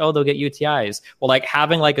UTIs. Oh, they'll get UTIs. Well, like,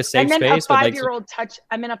 having like a safe space. I'm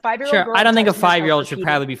in a 5-year-old. Sure, I don't think a 5-year-old should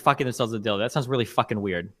probably be fucking themselves with a dildo. That sounds really fucking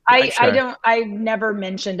weird. I've never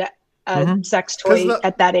mentioned a sex toy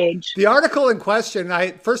at that age. The article in question,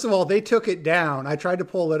 first of all, they took it down. I tried to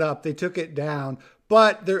pull it up. They took it down.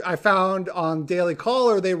 But I found on Daily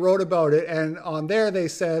Caller, they wrote about it. And on there, they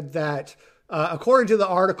said that according to the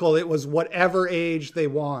article, it was whatever age they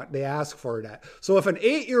want. They ask for it at. So if an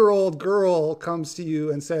 8-year-old girl comes to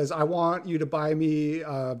you and says, I want you to buy me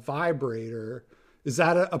a vibrator, is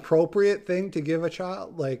that an appropriate thing to give a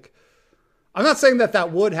child? Like, I'm not saying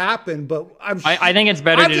that would happen, but I think it's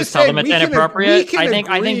better to just tell them it's inappropriate. I think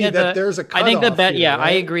that there's a cutoff.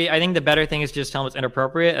 I agree. I think the better thing is just tell them it's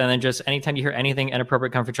inappropriate, and then just anytime you hear anything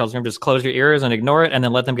inappropriate come from children's room, just close your ears and ignore it, and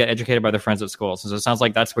then let them get educated by their friends at school. So it sounds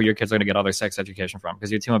like that's where your kids are going to get all their sex education from,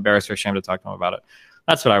 because you're too embarrassed or ashamed to talk to them about it.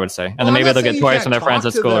 That's what I would say. And then maybe they'll get toys from their friends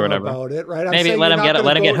at school or whatever. Maybe let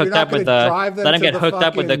them get hooked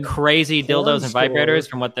up with the crazy dildos and vibrators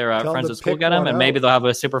from what their friends at school get them, and maybe they'll have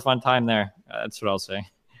a super fun time there. That's what I'll say.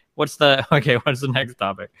 What's the next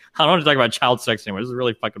topic? I don't want to talk about child sex anymore. This is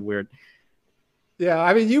really fucking weird. Yeah,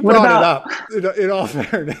 I mean, you brought it up. In all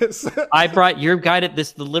fairness, I brought your guide at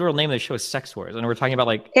this. The literal name of the show is Sex Wars, and we're talking about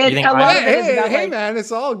like. Hey, man,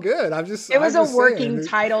 it's all good. It was a working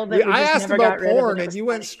title that I asked about porn, and you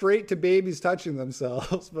went straight to babies touching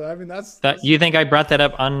themselves. But I mean, that's you think I brought that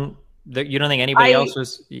up on? You don't think anybody else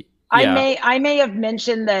was? Yeah. I may have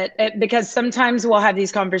mentioned that because sometimes we'll have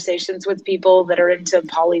these conversations with people that are into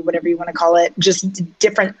poly, whatever you want to call it, just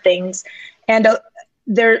different things, and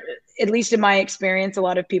there. At least in my experience, a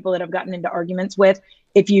lot of people that I've gotten into arguments with,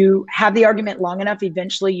 if you have the argument long enough,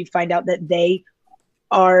 eventually you find out that they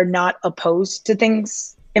are not opposed to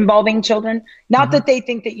things involving children. Not that they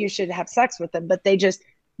think that you should have sex with them, but they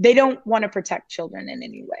don't want to protect children in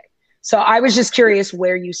any way. So I was just curious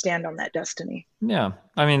where you stand on that, Destiny. Yeah.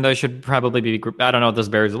 I mean, there should probably be, I don't know what those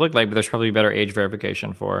barriers look like, but there should probably be better age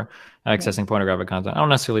verification for accessing pornographic content. I don't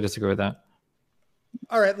necessarily disagree with that.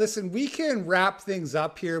 All right, listen, we can wrap things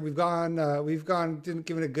up here. We've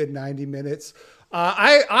given a good 90 minutes.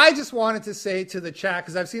 I just wanted to say to the chat,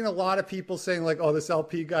 because I've seen a lot of people saying like, oh, this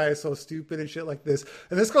LP guy is so stupid and shit like this.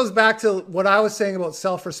 And this goes back to what I was saying about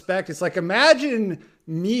self-respect. It's like, imagine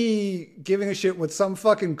me giving a shit with some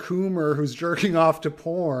fucking coomer who's jerking off to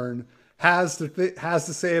porn has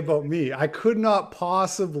to say about me. I could not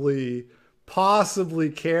possibly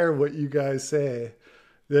care what you guys say.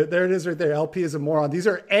 There it is right there. LP is a moron. These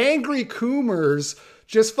are angry coomers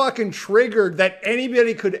just fucking triggered that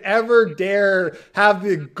anybody could ever dare have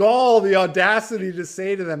the gall, the audacity to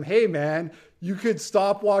say to them, hey man, you could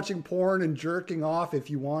stop watching porn and jerking off if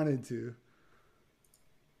you wanted to.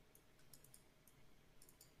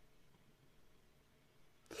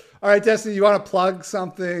 All right, Destiny, you want to plug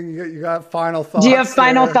something? You got final thoughts? Do you have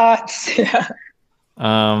final there? thoughts?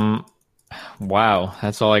 Wow.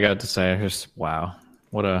 That's all I got to say. Just wow.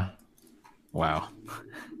 Wow.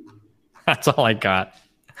 That's all I got.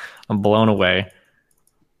 I'm blown away.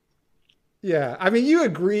 Yeah. I mean, you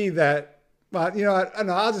agree that, but you know what?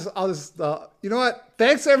 I'll just, you know what?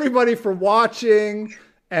 Thanks everybody for watching.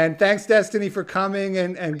 And thanks, Destiny, for coming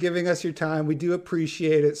and giving us your time. We do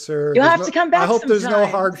appreciate it, sir. You'll have to come back. I hope there's no sometime.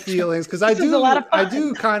 hard feelings because I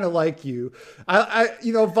do kind of like you.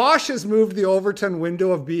 You know, Vosh has moved the Overton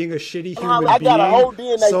window of being a shitty human I got a whole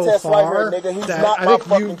being DNA so test far right here, nigga. He's that not I my think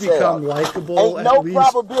fucking you've become child. likable Ain't no at least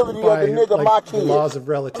probability by of the nigga my like, the kid. laws of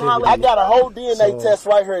relativity. I got a whole DNA test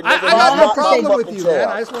right here, nigga. I He's got no not my problem with fucking you, man.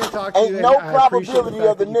 child. I just want to talk to you. Ain't And no I appreciate probability fact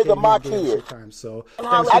of the that you nigga came my here and gave us your kid. time. So I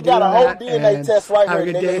thanks for got a doing whole that, DNA and test right have a here,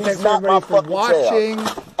 good nigga. day. He's Thanks not my everybody for fucking watching,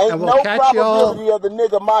 child. and Ain't we'll no catch y'all probability of the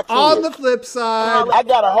nigga my kid. on the flip side. I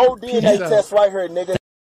got a whole DNA Peace out. test right here, nigga.